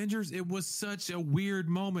announced the Avengers, it was such a weird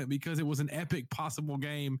moment because it was an epic possible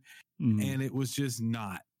game, and it was just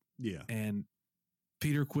not. Yeah. And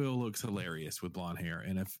Peter Quill looks hilarious with blonde hair,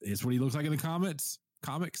 and if it's what he looks like in the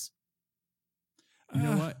comics, you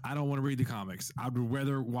know what? I don't want to read the comics. I'd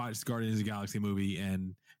rather watch Guardians of the Galaxy movie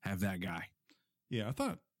and have that guy. Yeah, I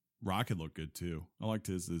thought Rocket looked good too. I liked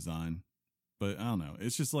his design, but I don't know.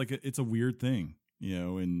 It's just it's a weird thing,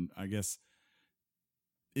 and I guess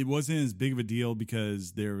it wasn't as big of a deal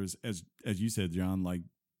because there was, as you said, John, a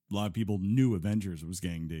lot of people knew Avengers was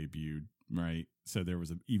getting debuted, right? So there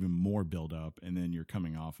was even more build up, and then you're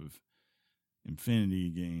coming off of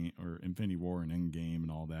Infinity War and Endgame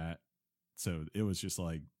and all that. So it was just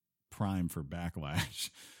prime for backlash,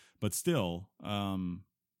 but still,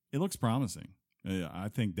 it looks promising. I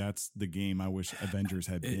think that's the game I wish Avengers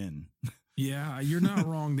had been. Yeah, you're not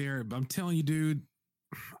wrong there. But I'm telling you, dude,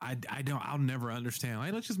 I'll never understand.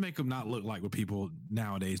 Like, let's just make them not look like what people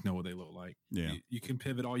nowadays know what they look like. Yeah. You can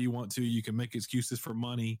pivot all you want to. You can make excuses for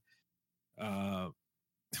money.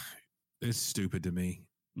 It's stupid to me.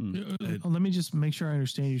 Let me just make sure I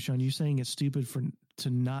understand you, Sean. You saying it's stupid to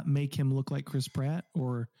not make him look like Chris Pratt,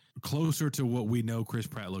 or closer to what we know Chris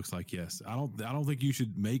Pratt looks like? Yes. I don't think you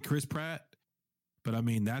should make Chris Pratt, but I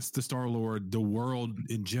mean, that's the Star-Lord the world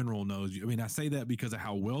in general knows. I mean, I say that because of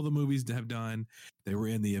how well the movies have done. They were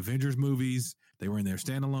in the Avengers movies. They were in their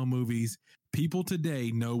standalone movies. People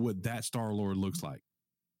today know what that Star-Lord looks like.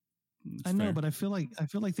 I know, but I feel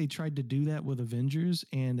like they tried to do that with Avengers,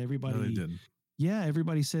 and everybody. No, they didn't. Yeah,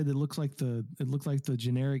 everybody said it looked like the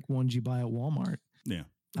generic ones you buy at Walmart. Yeah,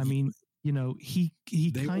 I mean, you know, he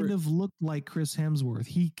kind of looked like Chris Hemsworth.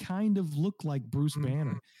 He kind of looked like Bruce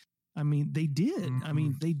Banner. I mean, they did. I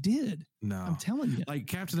mean, they did. No, I'm telling you. Like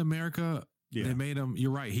Captain America, they made him. You're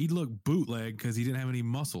right. He looked bootleg because he didn't have any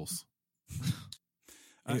muscles.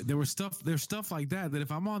 There's stuff like that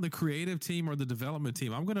if I'm on the creative team or the development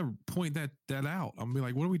team, I'm going to point that out. I'm going to be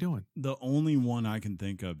like, what are we doing? The only one I can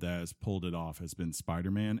think of that has pulled it off has been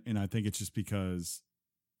Spider-Man. And I think it's just because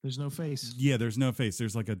there's no face. Yeah, there's no face.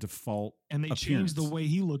 There's like a default and they appearance. Changed the way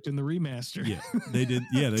he looked in the remaster. Yeah, they did.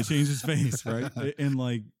 Yeah, they changed his face, right? And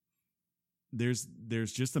like, there's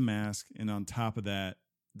just a mask. And on top of that,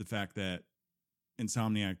 the fact that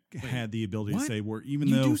Insomniac had the ability to say you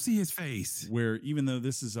do see his face, even though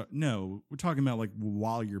this is we're talking about like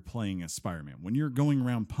while you're playing as Spider-Man, when you're going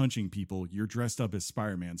around punching people, you're dressed up as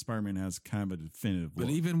Spider-Man. Spider-Man has kind of a definitive look.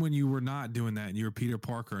 But even when you were not doing that and you were Peter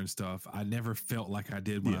Parker and stuff, I never felt like I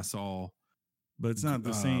did when I saw. But it's not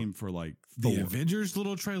the same for like the Avengers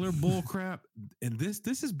little trailer bull crap. And this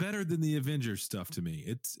is better than the Avengers stuff to me.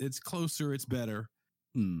 It's closer. It's better.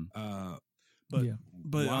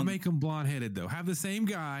 But why make them blonde headed though? Have the same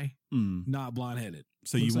guy, not blonde headed.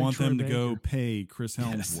 So you want them to go pay Chris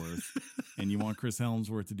Hemsworth, and you want Chris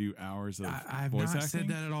Hemsworth to do hours of I've voice not acting? said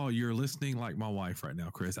that at all. You're listening like my wife right now,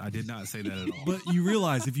 Chris. I did not say that at all. But you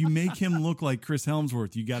realize if you make him look like Chris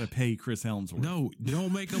Hemsworth, you got to pay Chris Hemsworth. No,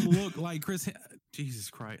 don't make him look like Chris. Jesus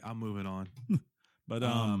Christ, I'm moving on. But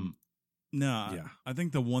I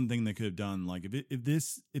think the one thing they could have done, like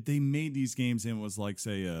if they made these games and it was like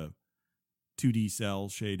say a 2D cell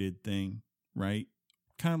shaded thing, right?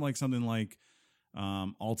 Kind of like something like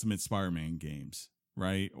Ultimate Spider-Man games,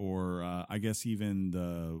 right? Or I guess even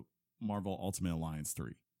the Marvel Ultimate Alliance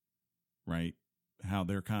 3, right? How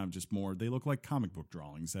they're kind of just more, they look like comic book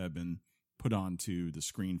drawings that have been put onto the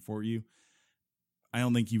screen for you. I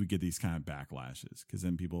don't think you would get these kind of backlashes because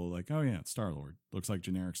then people are like, oh yeah, it's Star-Lord. Looks like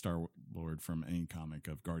generic Star-Lord from any comic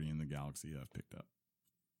of Guardian of the Galaxy I've picked up.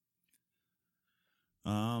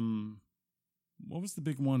 What was the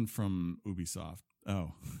big one from Ubisoft?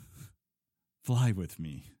 Oh, Fly With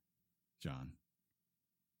Me, John.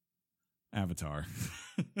 Avatar.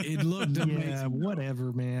 It looked amazing. Yeah,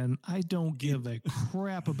 whatever, man. I don't give a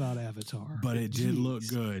crap about Avatar. But it did look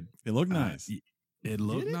good. It looked nice. It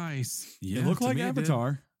looked nice. Yeah, it looked like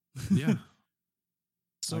Avatar. Yeah.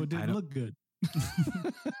 So it didn't look good.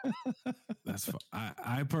 That's fine.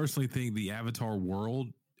 I personally think the Avatar world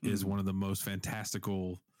is one of the most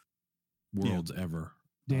fantastical worlds ever.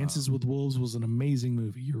 Dances with Wolves was an amazing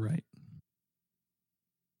movie. You're right.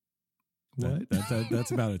 What?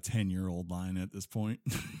 That's about a 10-year-old line at this point.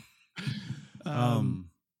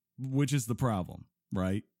 Which is the problem,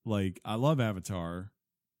 right? Like, I love Avatar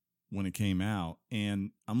when it came out,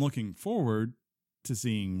 and I'm looking forward to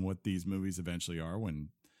seeing what these movies eventually are when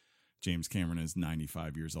James Cameron is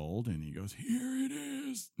 95 years old and he goes, here it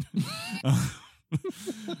is.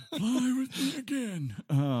 Fly with me again.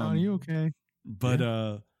 Are you okay?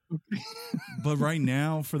 But but right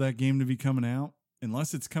now, for that game to be coming out,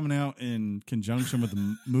 unless it's coming out in conjunction with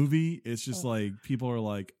the movie, it's just like people are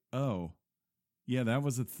like, oh, yeah, that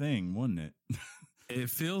was a thing, wasn't it? It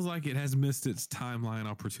feels like it has missed its timeline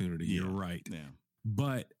opportunity. Yeah. You're right. Yeah.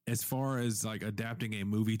 But as far as like adapting a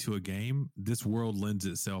movie to a game, this world lends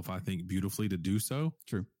itself, I think, beautifully to do so.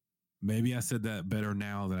 True. Maybe I said that better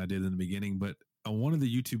now than I did in the beginning, but on one of the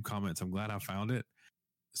YouTube comments, I'm glad I found it.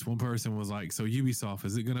 This one person was like, so Ubisoft,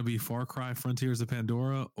 is it going to be Far Cry Frontiers of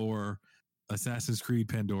Pandora or Assassin's Creed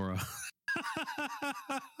Pandora?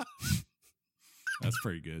 That's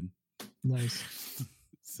pretty good. Nice.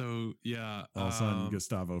 So, yeah. All of a sudden,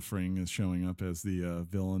 Gustavo Fring is showing up as the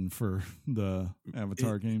villain for the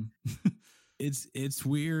Avatar game. It's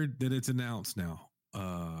weird that it's announced now.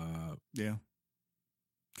 Yeah.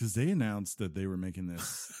 Because they announced that they were making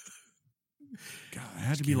this. God, it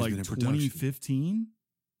had to be like 2015,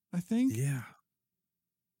 I think. Yeah.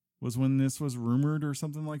 was when this was rumored or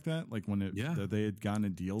something like that. Like when that they had gotten a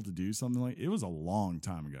deal to do something like it was a long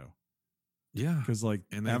time ago. Yeah, because like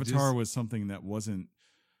Avatar was something that wasn't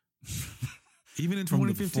even in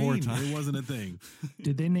 2015. It wasn't a thing.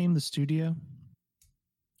 Did they name the studio?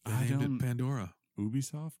 They named it Pandora.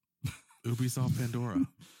 Ubisoft Pandora.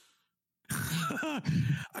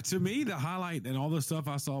 To me, the highlight and all the stuff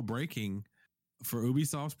I saw breaking for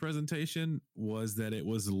Ubisoft's presentation was that it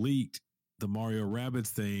was leaked, the Mario Rabbids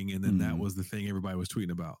thing, and then that was the thing everybody was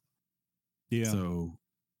tweeting about. Yeah. So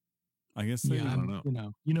I guess I don't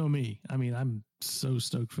know. You know me. I mean, I'm so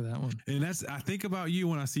stoked for that one. And I think about you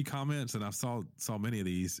when I see comments, and I saw many of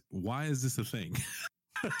these. Why is this a thing?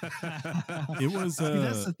 It was.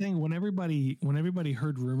 That's the thing. When everybody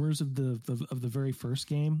heard rumors of the very first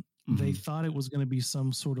game, they thought it was going to be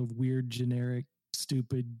some sort of weird, generic,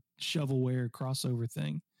 stupid shovelware crossover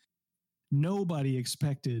thing. Nobody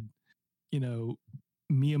expected,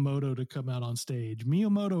 Miyamoto to come out on stage.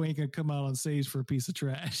 Miyamoto ain't gonna come out on stage for a piece of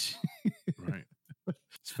trash. Right.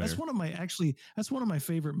 That's one of my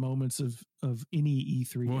favorite moments of any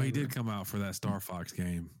E3. Well, he did come out for that Star Fox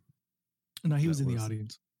game. No, he was in the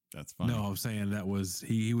audience. That's funny. No, I'm saying that was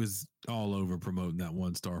he was all over promoting that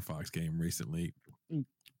one Star Fox game recently.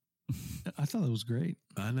 I thought that was great.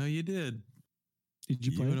 I know you did. Did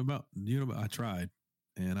you play it? I tried,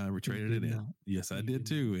 and I traded it in. Yes, I did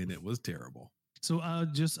too, and it was terrible. So,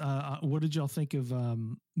 what did y'all think of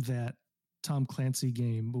that Tom Clancy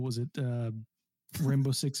game? What was it?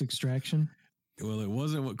 Rainbow Six Extraction? Well, it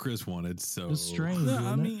wasn't what Chris wanted, so it was strange.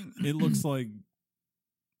 I mean, it looks like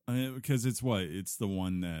because it's the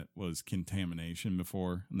one that was Contamination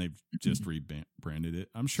before, and they've just rebranded it.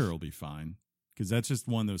 I'm sure it'll be fine because that's just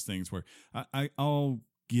one of those things where I'll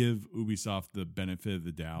give Ubisoft the benefit of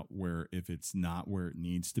the doubt where if it's not where it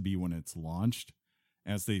needs to be when it's launched,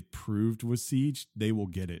 as they proved with Siege, they will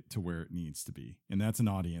get it to where it needs to be. And that's an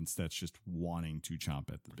audience that's just wanting to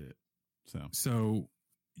chomp at the bit. So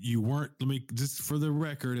you weren't, let me just for the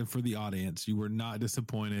record and for the audience, you were not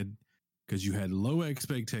disappointed because you had low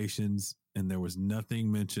expectations and there was nothing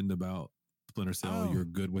mentioned about Splinter Cell. You're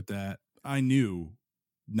good with that. I knew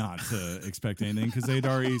not to expect anything because they'd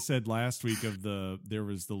already said last week there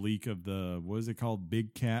was the leak of what is it called?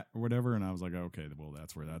 Big Cat or whatever. And I was like, okay, well,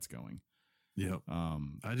 that's where that's going. Yeah.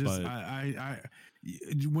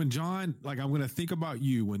 When John, like, I'm going to think about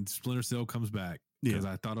you when Splinter Cell comes back because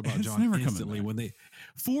I thought about John instantly when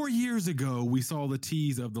 4 years ago, we saw the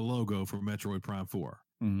tease of the logo for Metroid Prime 4.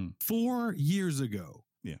 4 years ago.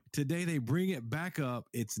 Yeah. Today they bring it back up.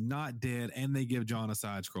 It's not dead. And they give John a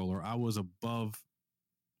side scroller. I was above.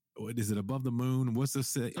 What is it? Above the moon? What's the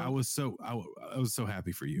say? I was so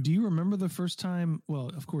happy for you. Do you remember the first time?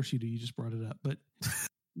 Well, of course you do. You just brought it up, but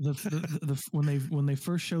when they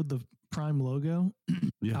first showed the Prime logo,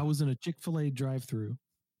 I was in a Chick-fil-A drive-through,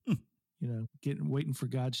 waiting for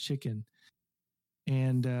God's chicken,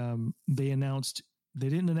 and they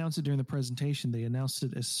didn't announce it during the presentation. They announced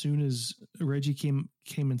it as soon as Reggie came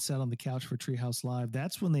and sat on the couch for Treehouse Live.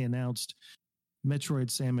 That's when they announced Metroid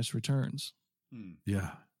Samus Returns. Yeah.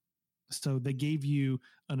 So they gave you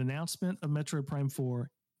an announcement of Metroid Prime 4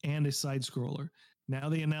 and a side scroller. Now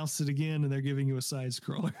they announced it again and they're giving you a side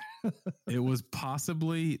scroller. It was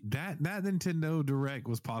possibly that Nintendo Direct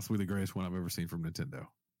was possibly the greatest one I've ever seen from Nintendo.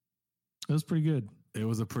 It was pretty good. It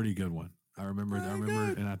was a pretty good one. I remember,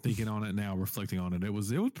 and I'm thinking on it now, reflecting on it. It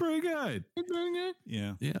was pretty good.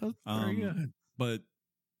 Yeah. Yeah. It was pretty good. But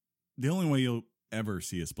the only way you'll ever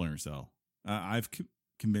see a Splinter Cell, I've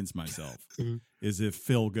convinced myself, is if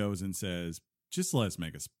Phil goes and says, just let's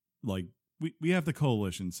make us like we have the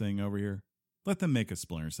coalition saying over here, let them make a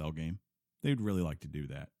Splinter Cell game. They'd really like to do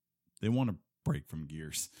that. They want to break from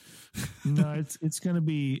Gears. No, it's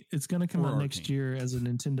gonna come out next year as a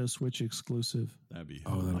Nintendo Switch exclusive. That'd be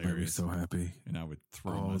that'll make me so happy. And I would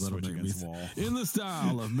throw my Switch against the wall. In the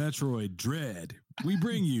style of Metroid Dread, we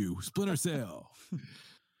bring you Splinter Cell.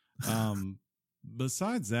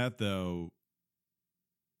 Besides that, though,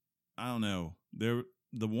 I don't know.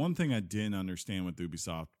 The one thing I didn't understand with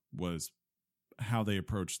Ubisoft was how they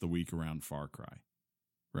approached the week around Far Cry,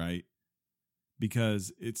 right?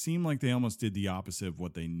 Because it seemed like they almost did the opposite of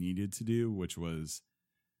what they needed to do, which was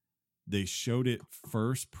they showed it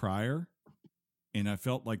first prior, and I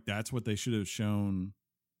felt like that's what they should have shown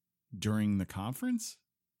during the conference,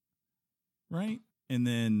 right? And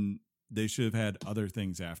then they should have had other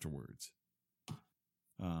things afterwards.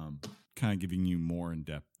 Kind of giving you more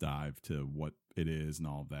in-depth dive to what it is and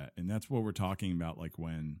all of that. And that's what we're talking about, like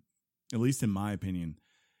when, at least in my opinion,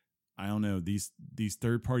 I don't know, these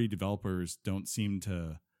third-party developers don't seem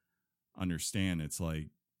to understand. It's like,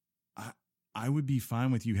 I would be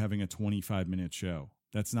fine with you having a 25-minute show.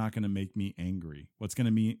 That's not going to make me angry. What's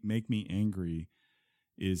going to make me angry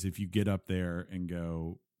is if you get up there and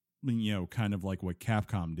go, kind of like what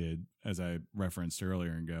Capcom did, as I referenced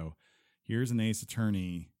earlier, and go, here's an Ace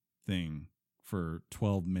Attorney thing for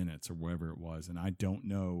 12 minutes or whatever it was. And I don't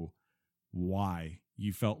know why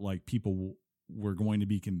you felt like people were going to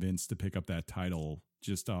be convinced to pick up that title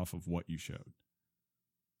just off of what you showed.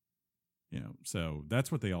 So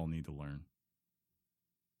that's what they all need to learn.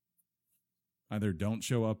 Either don't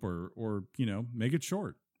show up or make it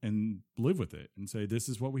short and live with it and say, this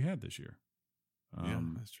is what we had this year. Yeah,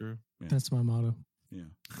 that's true. Yeah. That's my motto. Yeah.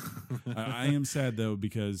 I am sad though,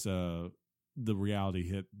 because the reality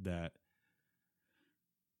hit that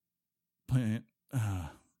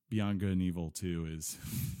Beyond Good and Evil 2 is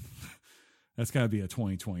that's got to be a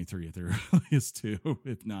 2023 at the earliest too,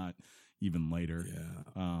 if not even later.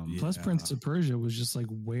 Yeah. Plus Prince of Persia was just like,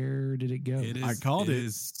 where did it go? I called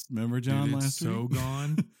it. Remember, John, last week? So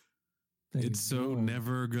gone. It's so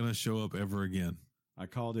never going to show up ever again. I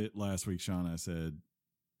called it last week, Sean. I said,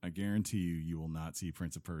 I guarantee you will not see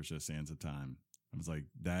Prince of Persia Sands of Time. I was like,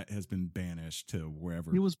 that has been banished to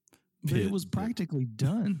wherever. It was practically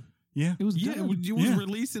done. Yeah. It was done. It was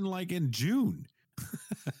releasing like in June.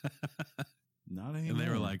 Not anymore. And they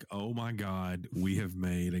were like, oh my God, we have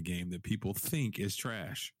made a game that people think is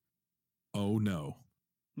trash. Oh no.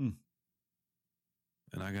 And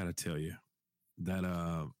I got to tell you that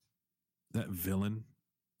villain,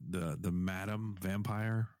 the Madam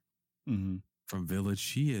Vampire from Village,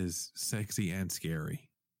 she is sexy and scary.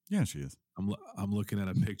 Yeah, she is. I'm looking at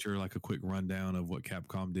a picture, like a quick rundown of what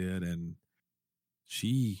Capcom did, and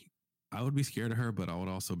I would be scared of her, but I would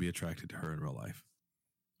also be attracted to her in real life.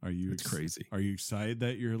 It's crazy. Are you excited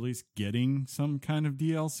that you're at least getting some kind of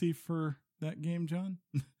DLC for that game, John?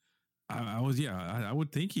 I was, I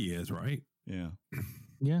would think he is, right? Yeah.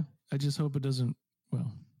 Yeah. I just hope it doesn't,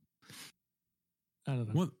 well, I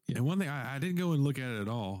don't know. And one thing, I didn't go and look at it at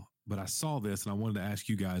all, but I saw this and I wanted to ask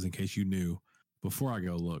you guys in case you knew before I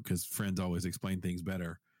go look, because friends always explain things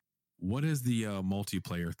better. What is the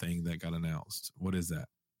multiplayer thing that got announced? What is that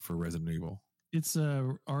for Resident Evil? It's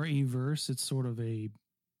a RE-verse. It's sort of a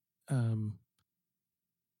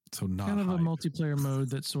so not kind of a multiplayer mode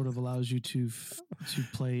that sort of allows you to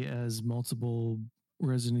play as multiple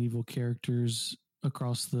Resident Evil characters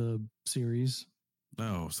across the series.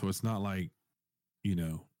 No, so it's not like,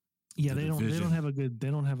 Yeah, they don't have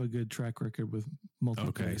a good track record with multiplayer.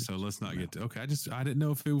 Okay, so let's not get to. Okay, I didn't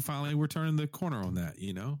know if it finally we're turning the corner on that.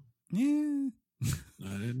 Yeah,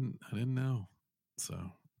 I didn't know.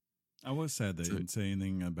 So I was sad they didn't say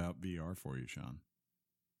anything about VR for you, Sean.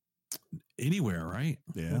 Anywhere, right?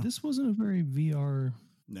 Yeah, well, this wasn't a very VR.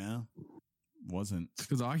 No, wasn't. It's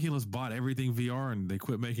because Oculus bought everything VR and they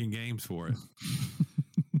quit making games for it.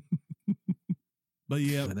 But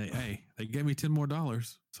yeah, and they gave me $10 more,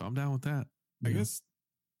 so I'm down with that. I guess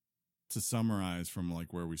to summarize from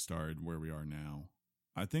like where we started, where we are now,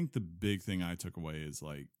 I think the big thing I took away is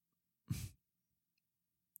like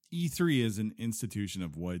E3 is an institution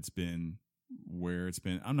of what it's been, where it's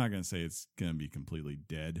been. I'm not going to say it's going to be completely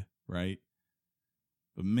dead, right?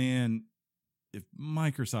 But man, if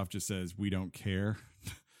Microsoft just says we don't care,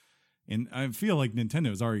 and I feel like Nintendo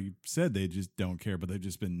has already said they just don't care, but they've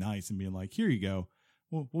just been nice and being like, here you go.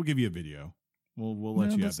 We'll give you a video. We'll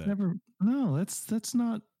let you have that. That's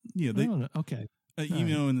not. Yeah, they okay.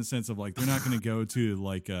 In the sense of like they're not going to go to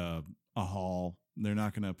like a hall. They're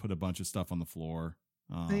not going to put a bunch of stuff on the floor.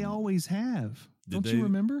 They always have. Don't you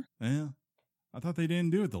remember? Yeah, I thought they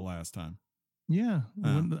didn't do it the last time. Yeah,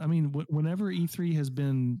 whenever E3 has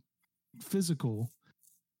been physical,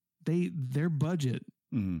 their budget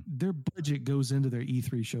goes into their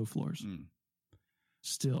E3 show floors.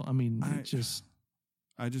 Still,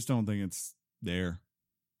 I just don't think it's there.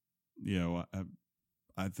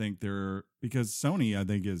 I think because Sony, I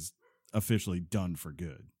think, is officially done for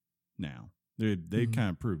good now. They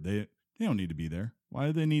kind of proved they don't need to be there. Why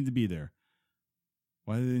do they need to be there?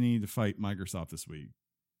 Why do they need to fight Microsoft this week?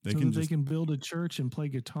 They can build a church and play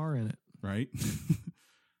guitar in it. Right?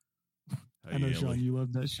 I know, Sean, you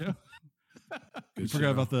love that show. You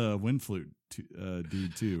forgot about the wind flute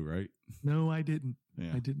dude too, right? No, I didn't.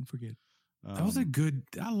 Yeah. I didn't forget. That was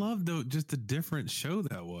I love just the different show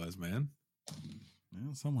that was, man.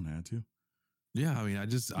 Well, someone had to. Yeah,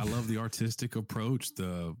 I love the artistic approach,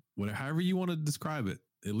 however you want to describe it.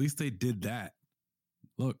 At least they did that.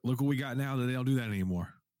 Look what we got now that they don't do that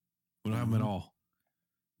anymore. We don't have them at all.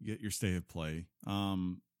 You get your state of play.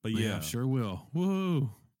 But yeah, sure will. Whoa.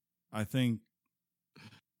 I think,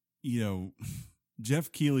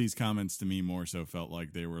 Jeff Keighley's comments to me more so felt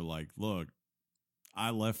like they were like, look,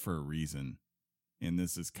 I left for a reason, and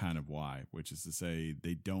this is kind of why, which is to say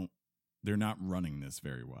they're not running this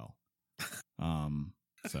very well.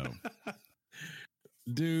 So,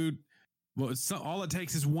 dude, well, all it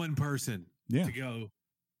takes is one person to go,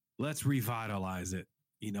 let's revitalize it.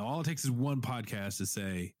 You know, all it takes is one podcast to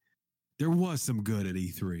say there was some good at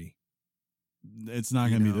E3. It's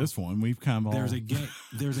not going to be this one. We've kind of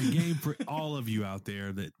there's a game for all of you out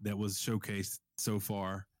there that was showcased so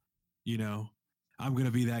far. You know, I'm going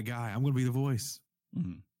to be that guy. I'm going to be the voice.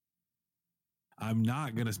 Mm-hmm. I'm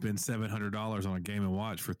not going to spend $700 on a Game &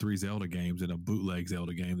 Watch for 3 Zelda games and a bootleg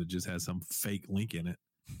Zelda game that just has some fake link in it.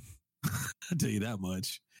 I'll tell you that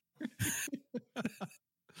much.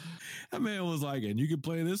 That man was like, and you can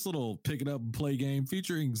play this little pick it up and play game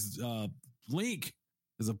featuring Link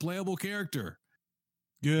as a playable character.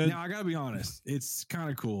 Good. Now, I got to be honest. It's kind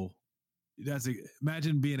of cool.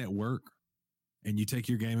 Imagine being at work and you take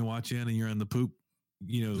your Game & Watch in and you're in the poop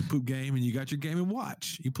game and you got your Game &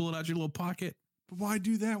 Watch. You pull it out your little pocket. But why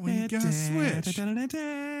do that when you got a Switch?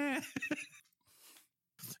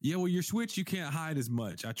 Yeah, well, your Switch, you can't hide as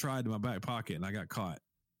much. I tried in my back pocket and I got caught.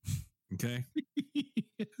 Okay.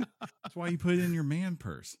 That's why you put it in your man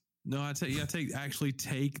purse. No, actually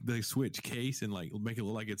take the Switch case and like make it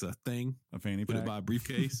look like it's a thing. A fanny pack. Put it by a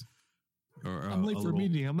briefcase. Or I'm late for a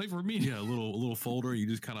meeting. Yeah, a little folder. You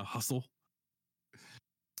just kind of hustle.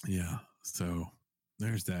 Yeah. So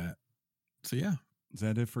there's that. So yeah. Is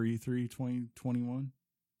that it for E3 2021?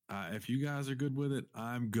 If you guys are good with it,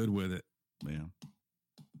 I'm good with it.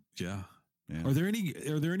 Yeah. Are there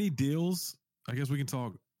any deals? I guess we can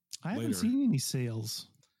talk. I haven't seen any sales.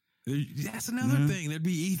 That's another thing. There'd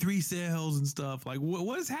be E3 sales and stuff. Like,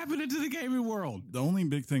 what is happening to the gaming world? The only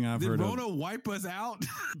big thing I've heard of... Did Rona wipe us out?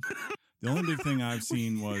 The only big thing I've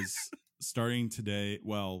seen was starting today,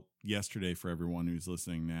 yesterday for everyone who's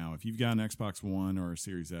listening now. If you've got an Xbox One or a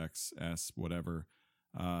Series X, S, whatever,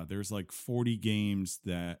 there's like 40 games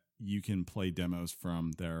that you can play demos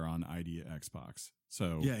from that are on ID at Xbox.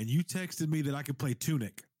 So yeah, and you texted me that I could play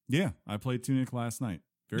Tunic. Yeah, I played Tunic last night.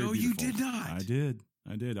 Very beautiful. You did not. I did.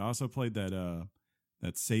 I also played that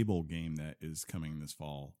Sable game that is coming this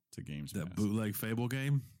fall to Games Pass. That bootleg Fable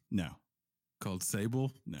game? No. Called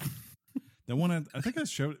Sable? No. That one I think I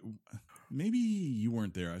showed, maybe you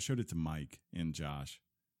weren't there. I showed it to Mike and Josh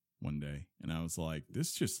one day, and I was like,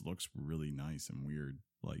 this just looks really nice and weird,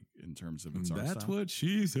 like in terms of its art style. That's what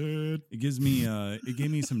she said. It gave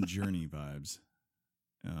me some Journey vibes.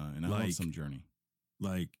 And I love some Journey.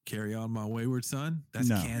 Like Carry On My Wayward Son? That's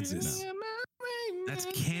Kansas. No. That's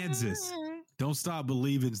Kansas. Don't Stop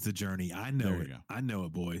Believing's the Journey. I know it. I know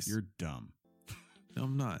it, boys. You're dumb. No,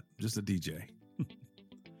 I'm not. Just a DJ.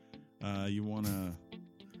 You want to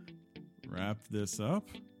wrap this up?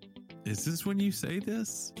 Is this when you say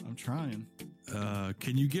this? I'm trying.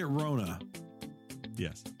 Can you get Rona?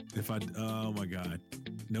 Yes. Oh my God.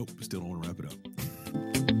 Nope. Still don't want to wrap it up.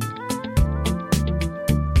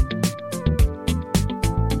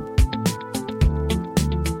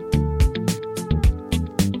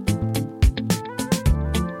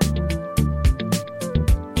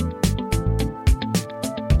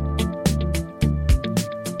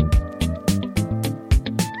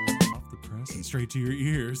 Straight to your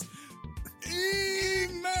ears.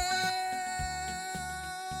 Emails!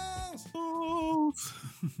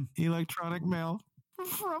 Electronic mail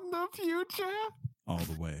from the future. All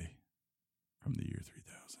the way from the year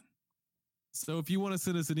 3000. So if you want to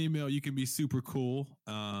send us an email, you can be super cool,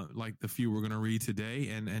 like the few we're going to read today,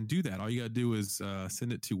 and do that. All you got to do is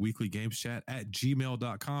send it to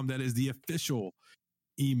weeklygameschat@gmail.com. That is the official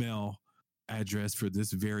email address for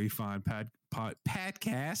this very fine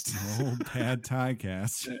podcast. Oh, pad tie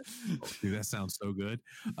cast. Dude, that sounds so good.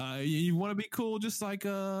 You want to be cool, just like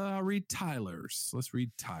I'll read Tyler's. Let's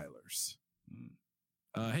read Tyler's.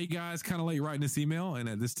 Hey guys, kind of late writing this email, and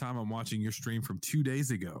at this time I'm watching your stream from 2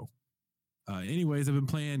 days ago. Anyways, I've been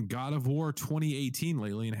playing God of War 2018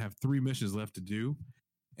 lately and have 3 missions left to do,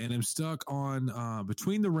 and I'm stuck on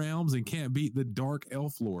Between the Realms and can't beat the Dark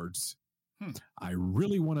Elf Lords. I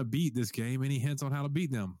really want to beat this game. Any hints on how to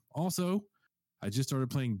beat them? Also, I just started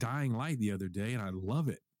playing Dying Light the other day, and I love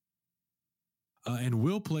it. And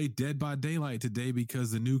we'll play Dead by Daylight today because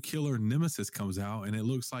the new killer Nemesis comes out, and it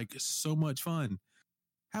looks like so much fun.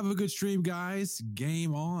 Have a good stream, guys.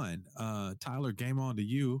 Game on. Tyler, game on to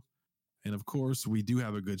you. And, of course, we do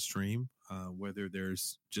have a good stream, whether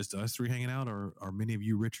there's just us 3 hanging out or many of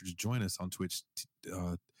you Richards join us on Twitch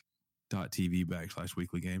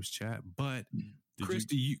 .tv/Weekly Games Chat. But Chris,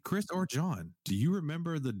 Chris or John, do you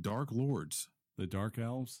remember the Dark Lords? The Dark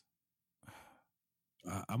Elves?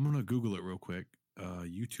 I'm going to Google it real quick.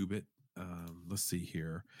 YouTube it. Let's see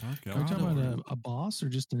here. Are we talking about a boss or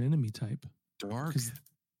just an enemy type? Dark.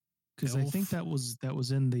 Because I think that was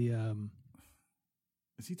in the.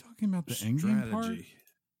 Is he talking about the endgame part?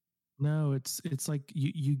 No, it's like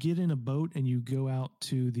you get in a boat and you go out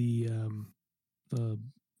to the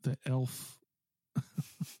elf.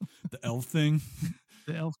 The elf thing.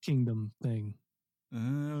 The elf kingdom thing.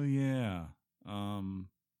 Oh yeah. I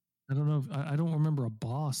don't know. I don't remember a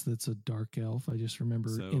boss that's a dark elf. I just remember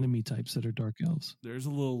enemy types that are dark elves. There's a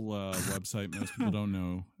little website most people don't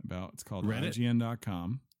know about. It's called Reddit?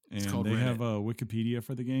 IGN.com. And they have a Wikipedia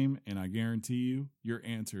for the game, and I guarantee you, your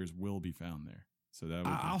answers will be found there. So that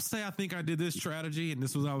I'll say I think I did this strategy, and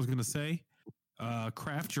this was what I was going to say.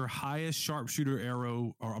 Craft your highest sharpshooter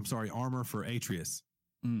armor for Atreus.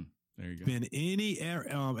 There you go. Spend any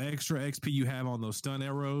extra XP you have on those stun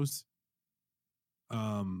arrows.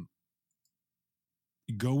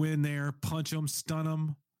 Go in there, punch them, stun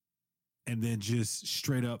them, and then just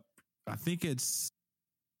straight up. I think is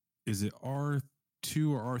it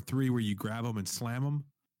R2 or R3 where you grab them and slam them?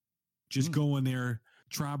 Just go in there,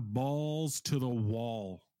 try balls to the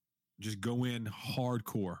wall. Just go in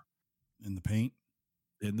hardcore. In the paint?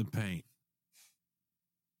 In the paint.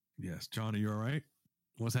 Yes. John, are you all right?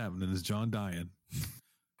 What's happening? Is John dying?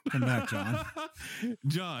 Come back, John.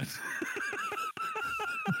 John.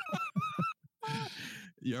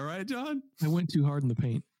 You all right, John? I went too hard in the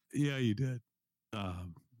paint. Yeah, you did.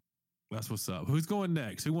 That's what's up. Who's going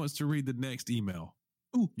next? Who wants to read the next email?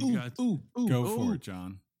 Go for it,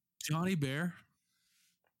 John. Johnny Bear.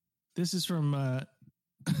 This is from an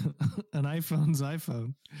iPhone's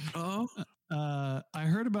iPhone. Oh. I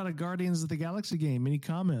heard about a Guardians of the Galaxy game. Any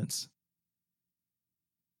comments?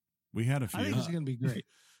 We had a few. I think it's going to be great.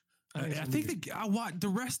 I think the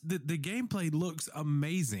gameplay looks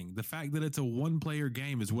amazing. The fact that it's a one-player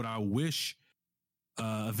game is what I wish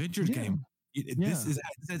Avengers game. This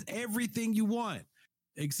has everything you want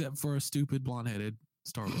except for a stupid blonde-headed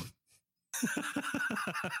Star-Lord.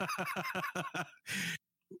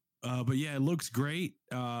 But yeah, it looks great.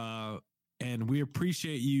 And we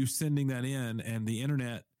appreciate you sending that in. And the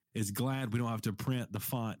internet is glad we don't have to print the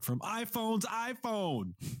font from iPhone's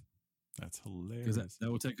iPhone. That's hilarious. Because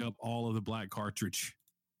that would take up all of the black cartridge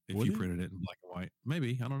if you printed it in black and white.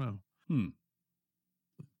 Maybe. I don't know.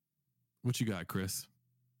 What you got, Chris?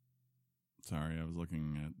 Sorry, I was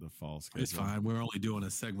looking at the fall schedule. It's fine. We're only doing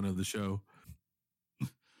a segment of the show.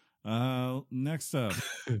 Next up.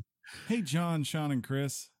 Hey, John, Sean, and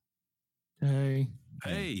Chris. Hey.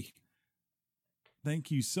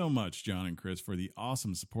 Thank you so much, John and Chris, for the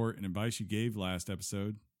awesome support and advice you gave last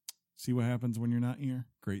episode. See what happens when you're not here?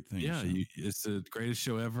 Great thing. Yeah, it's the greatest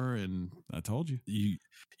show ever, and I told you.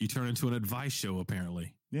 You turn into an advice show,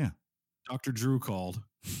 apparently. Yeah. Dr. Drew called.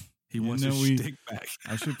 He wants to stick back.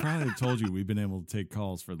 I should probably have told you we've been able to take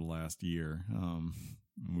calls for the last year.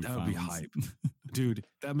 That would be hype. Dude,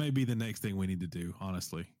 that may be the next thing we need to do,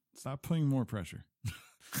 honestly. Stop putting more pressure.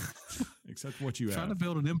 Except what you have. Trying to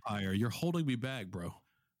build an empire. You're holding me back, bro.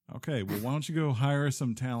 Okay, well, why don't you go hire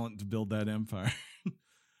some talent to build that empire?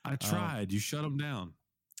 I tried. You shut him down.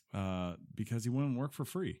 Because he wouldn't work for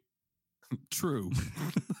free. True.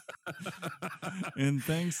 And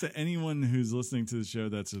thanks to anyone who's listening to the show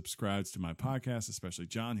that subscribes to my podcast, especially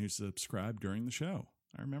John, who subscribed during the show.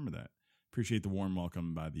 I remember that. Appreciate the warm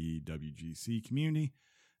welcome by the WGC community.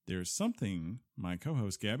 There's something my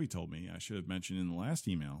co-host Gabby told me I should have mentioned in the last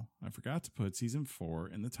email. I forgot to put season 4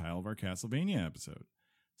 in the title of our Castlevania episode.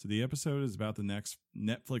 So the episode is about the next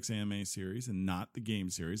Netflix anime series and not the game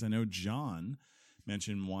series. I know John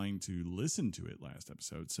mentioned wanting to listen to it last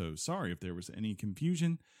episode, so sorry if there was any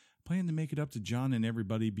confusion. I plan to make it up to John and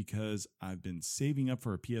everybody because I've been saving up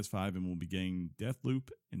for a PS5 and will be getting Deathloop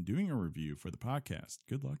and doing a review for the podcast.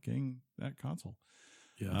 Good luck getting that console.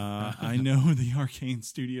 Yeah. I know the Arcane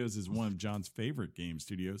Studios is one of John's favorite game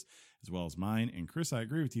studios, as well as mine. And Chris, I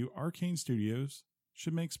agree with you. Arcane Studios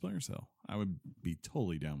should make Splinter Cell. I would be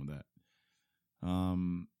totally down with that.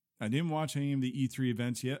 I didn't watch any of the E3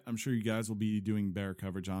 events yet. I'm sure you guys will be doing better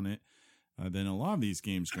coverage on it than a lot of these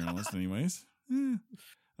games journalists anyways.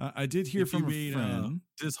 I did hear from a friend.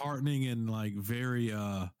 Disheartening and like very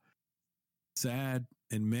sad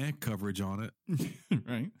and meh coverage on it.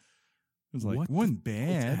 Right. It was like, wasn't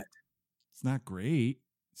bad. It's not great.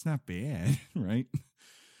 It's not bad. Right.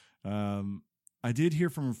 I did hear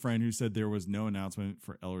from a friend who said there was no announcement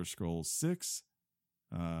for Elder Scrolls 6.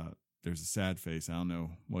 There's a sad face. I don't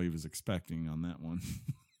know what he was expecting on that one.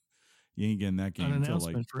 You ain't getting that game an until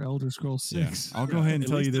announcement for Elder Scrolls 6. Yeah. I'll go ahead and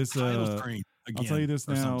tell you this. I'll tell you this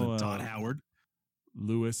now. Todd Howard.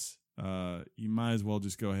 Lewis, you might as well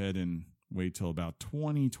just go ahead and wait till about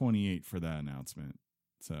 2028 for that announcement.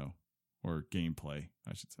 So, or gameplay,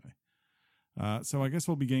 I should say. So I guess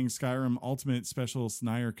we'll be getting Skyrim Ultimate Special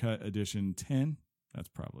Snyder Cut Edition 10. That's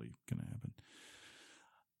probably going to happen.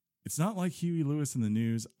 It's not like Huey Lewis in the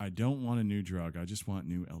news. I don't want a new drug. I just want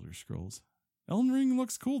new Elder Scrolls. Elden Ring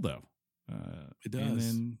looks cool, though. It does. And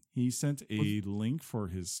then he sent a link for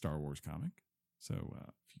his Star Wars comic. So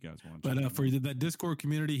if you guys want to. But for that Discord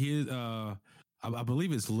community, he is, I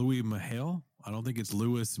believe it's Louis Mihail. I don't think it's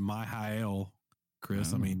Louis Mihail,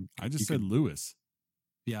 Chris. I mean, I just said Louis.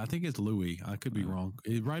 Yeah, I think it's Louis. I could be wrong.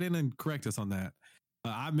 Write in and correct us on that.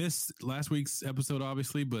 I missed last week's episode,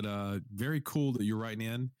 obviously, but very cool that you're writing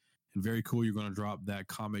in, and very cool you're going to drop that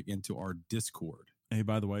comic into our Discord. Hey,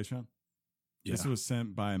 by the way, Sean, this was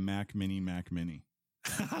sent by Mac Mini.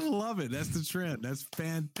 I love it. That's the trend. That's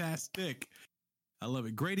fantastic. I love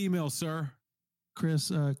it. Great email, sir.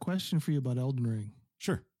 Chris, question for you about Elden Ring.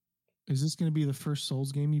 Sure. Is this going to be the first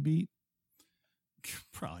Souls game you beat?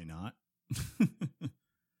 Probably not.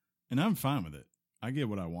 And I'm fine with it. I get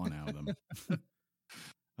what I want out of them.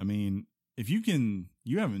 I mean, if you can,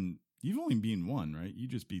 you've only beaten one, right? You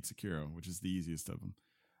just beat Sekiro, which is the easiest of them.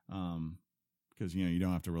 Because, you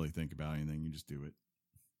don't have to really think about anything. You just do it.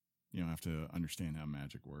 You don't have to understand how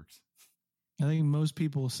magic works. I think most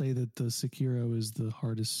people say that the Sekiro is the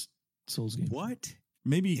hardest Souls game. What?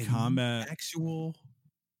 Maybe combat.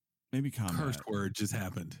 Maybe combat. Curse word just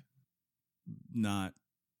happened. Not.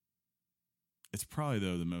 It's probably,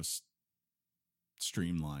 though, the most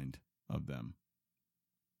streamlined of them.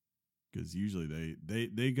 Because usually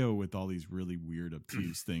they go with all these really weird,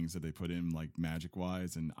 obtuse things that they put in, like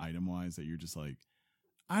magic-wise and item-wise, that you're just like,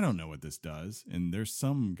 I don't know what this does. And there's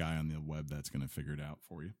some guy on the web that's going to figure it out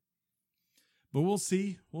for you. But we'll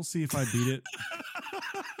see. We'll see if I beat it.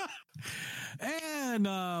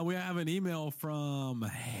 And we have an email from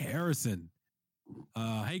Harrison.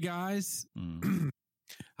 Hey, guys.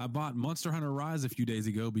 I bought Monster Hunter Rise a few days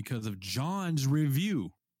ago because of John's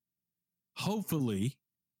review. Hopefully,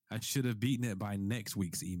 I should have beaten it by next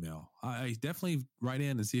week's email. I definitely write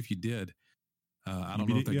in and see if you did. I don't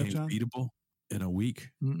know if that game's beatable in a week.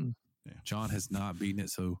 Yeah. John has not beaten it,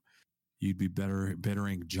 so you'd be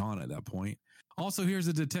bettering John at that point. Also, here's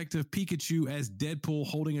a Detective Pikachu as Deadpool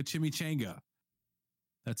holding a chimichanga.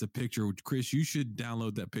 That's a picture. Chris, you should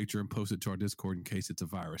download that picture and post it to our Discord in case it's a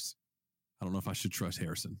virus. I don't know if I should trust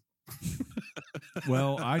Harrison.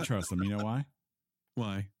 Well, I trust him. You know why?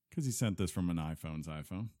 Why? Because he sent this from an iPhone's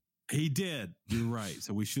iPhone. He did. You're right.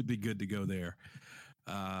 So we should be good to go there.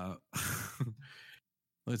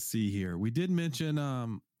 Let's see here. We did mention,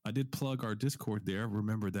 I did plug our Discord there.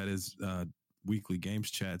 Remember, that is Weekly Games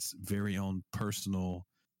Chat's very own personal,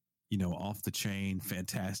 off the chain,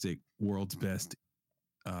 fantastic, world's best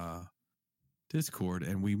Discord.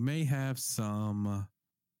 And we may have some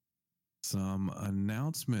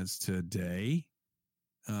announcements today.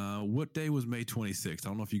 What day was May 26th? I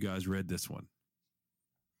don't know if you guys read this one.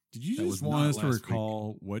 Did you just want us to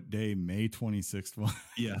recall what day May 26th was?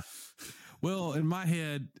 Yeah. Well, in my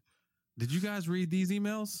head, did you guys read these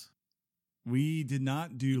emails? We did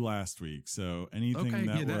not do last week. So anything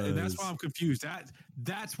that's why I'm confused.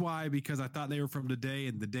 That's why, because I thought they were from today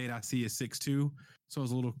and the date I see is 6/2. So I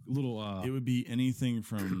was a little. It would be anything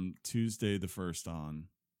from Tuesday the 1st on.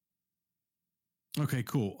 Okay,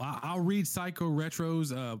 cool. I'll read Psycho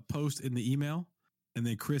Retro's post in the email. And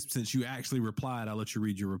then, Chris, since you actually replied, I'll let you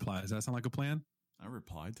read your reply. Does that sound like a plan? I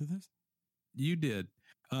replied to this? You did.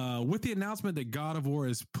 With the announcement that God of War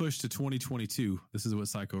is pushed to 2022, this is what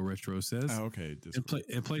Psycho Retro says. Oh, okay.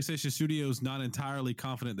 And PlayStation Studios not entirely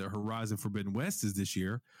confident that Horizon Forbidden West is this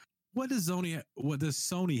year. What does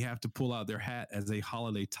Sony have to pull out their hat as a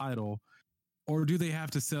holiday title? Or do they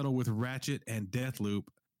have to settle with Ratchet and Deathloop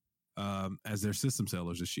as their system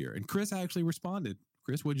sellers this year? And Chris actually responded.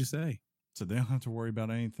 Chris, what'd you say? So they don't have to worry about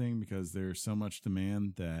anything because there's so much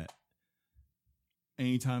demand that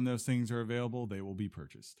anytime those things are available, they will be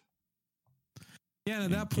purchased. Yeah, and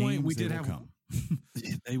at that point, we did have come.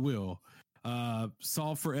 They will.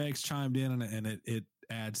 Solve for X chimed in and it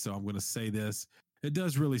adds, so I'm going to say this. It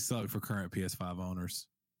does really suck for current PS5 owners.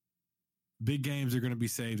 Big games are going to be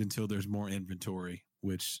saved until there's more inventory,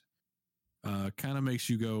 which kind of makes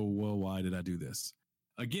you go, well, why did I do this?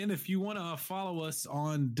 Again, if you want to follow us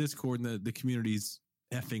on Discord, the community's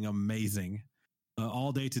effing amazing.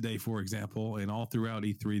 All day today, for example, and all throughout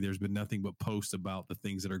E3, there's been nothing but posts about the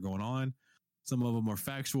things that are going on. Some of them are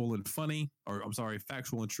factual and funny,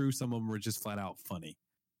 factual and true. Some of them are just flat out funny.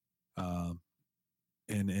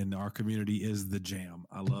 And our community is the jam.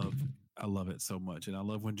 I love it so much. And I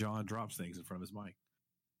love when John drops things in front of his mic.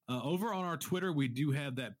 Over on our Twitter, we do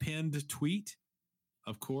have that pinned tweet,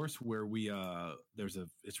 of course, where we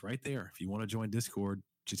it's right there. If you want to join Discord,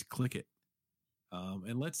 just click it.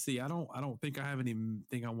 And let's see. I don't think I have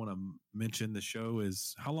anything I want to mention. The show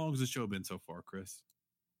is, how long has the show been so far, Chris?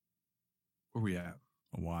 Where we at?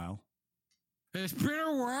 A while. It's been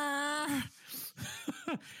a while.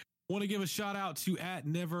 Want to give a shout out to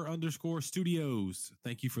 @never_studios.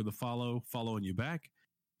 Thank you for the following you back.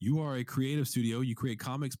 You are a creative studio. You create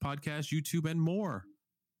comics, podcasts, YouTube, and more.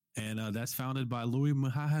 And that's founded by Louis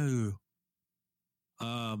Mahahu.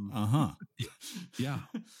 Yeah.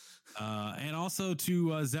 And also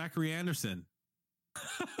to Zachary Anderson.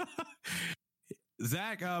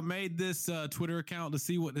 Zach made this Twitter account to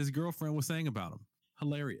see what his girlfriend was saying about him.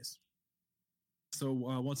 Hilarious. So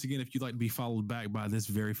once again, if you'd like to be followed back by this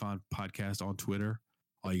very fine podcast on Twitter,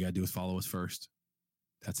 all you got to do is follow us first.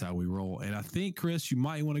 That's how we roll. And I think, Chris, you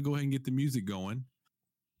might want to go ahead and get the music going,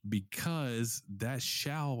 because that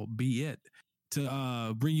shall be it.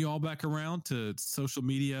 To bring you all back around to social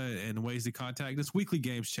media and ways to contact us,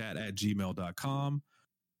 weeklygameschat@gmail.com.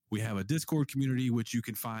 We have a Discord community, which you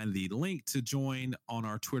can find the link to join on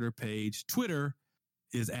our Twitter page. Twitter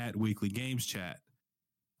is @weeklygameschat.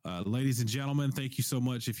 Ladies and gentlemen, thank you so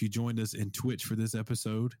much if you joined us in Twitch for this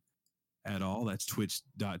episode at all. That's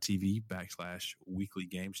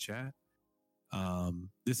twitch.tv/weeklygameschat.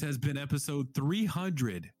 This has been episode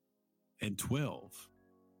 312.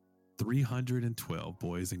 312,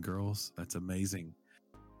 boys and girls. That's amazing.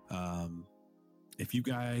 If you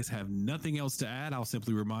guys have nothing else to add, I'll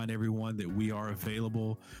simply remind everyone that we are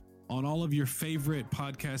available on all of your favorite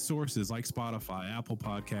podcast sources like Spotify, Apple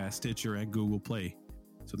Podcasts, Stitcher, and Google Play.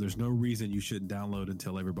 So there's no reason you shouldn't download and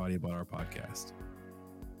tell everybody about our podcast.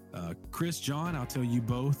 Chris, John, I'll tell you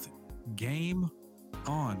both, game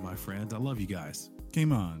on, my friends. I love you guys.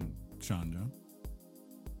 Game on, Sean John.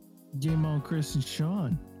 Game on, Chris and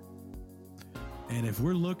Sean. And if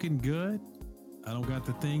we're looking good, I don't got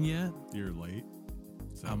the thing yet. You're late.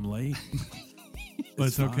 So. I'm late. But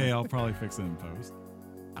it's okay. I'll probably fix it in post.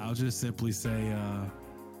 I'll just simply say,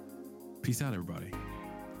 peace out, everybody.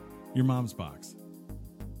 Your mom's box.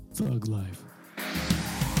 Thug life.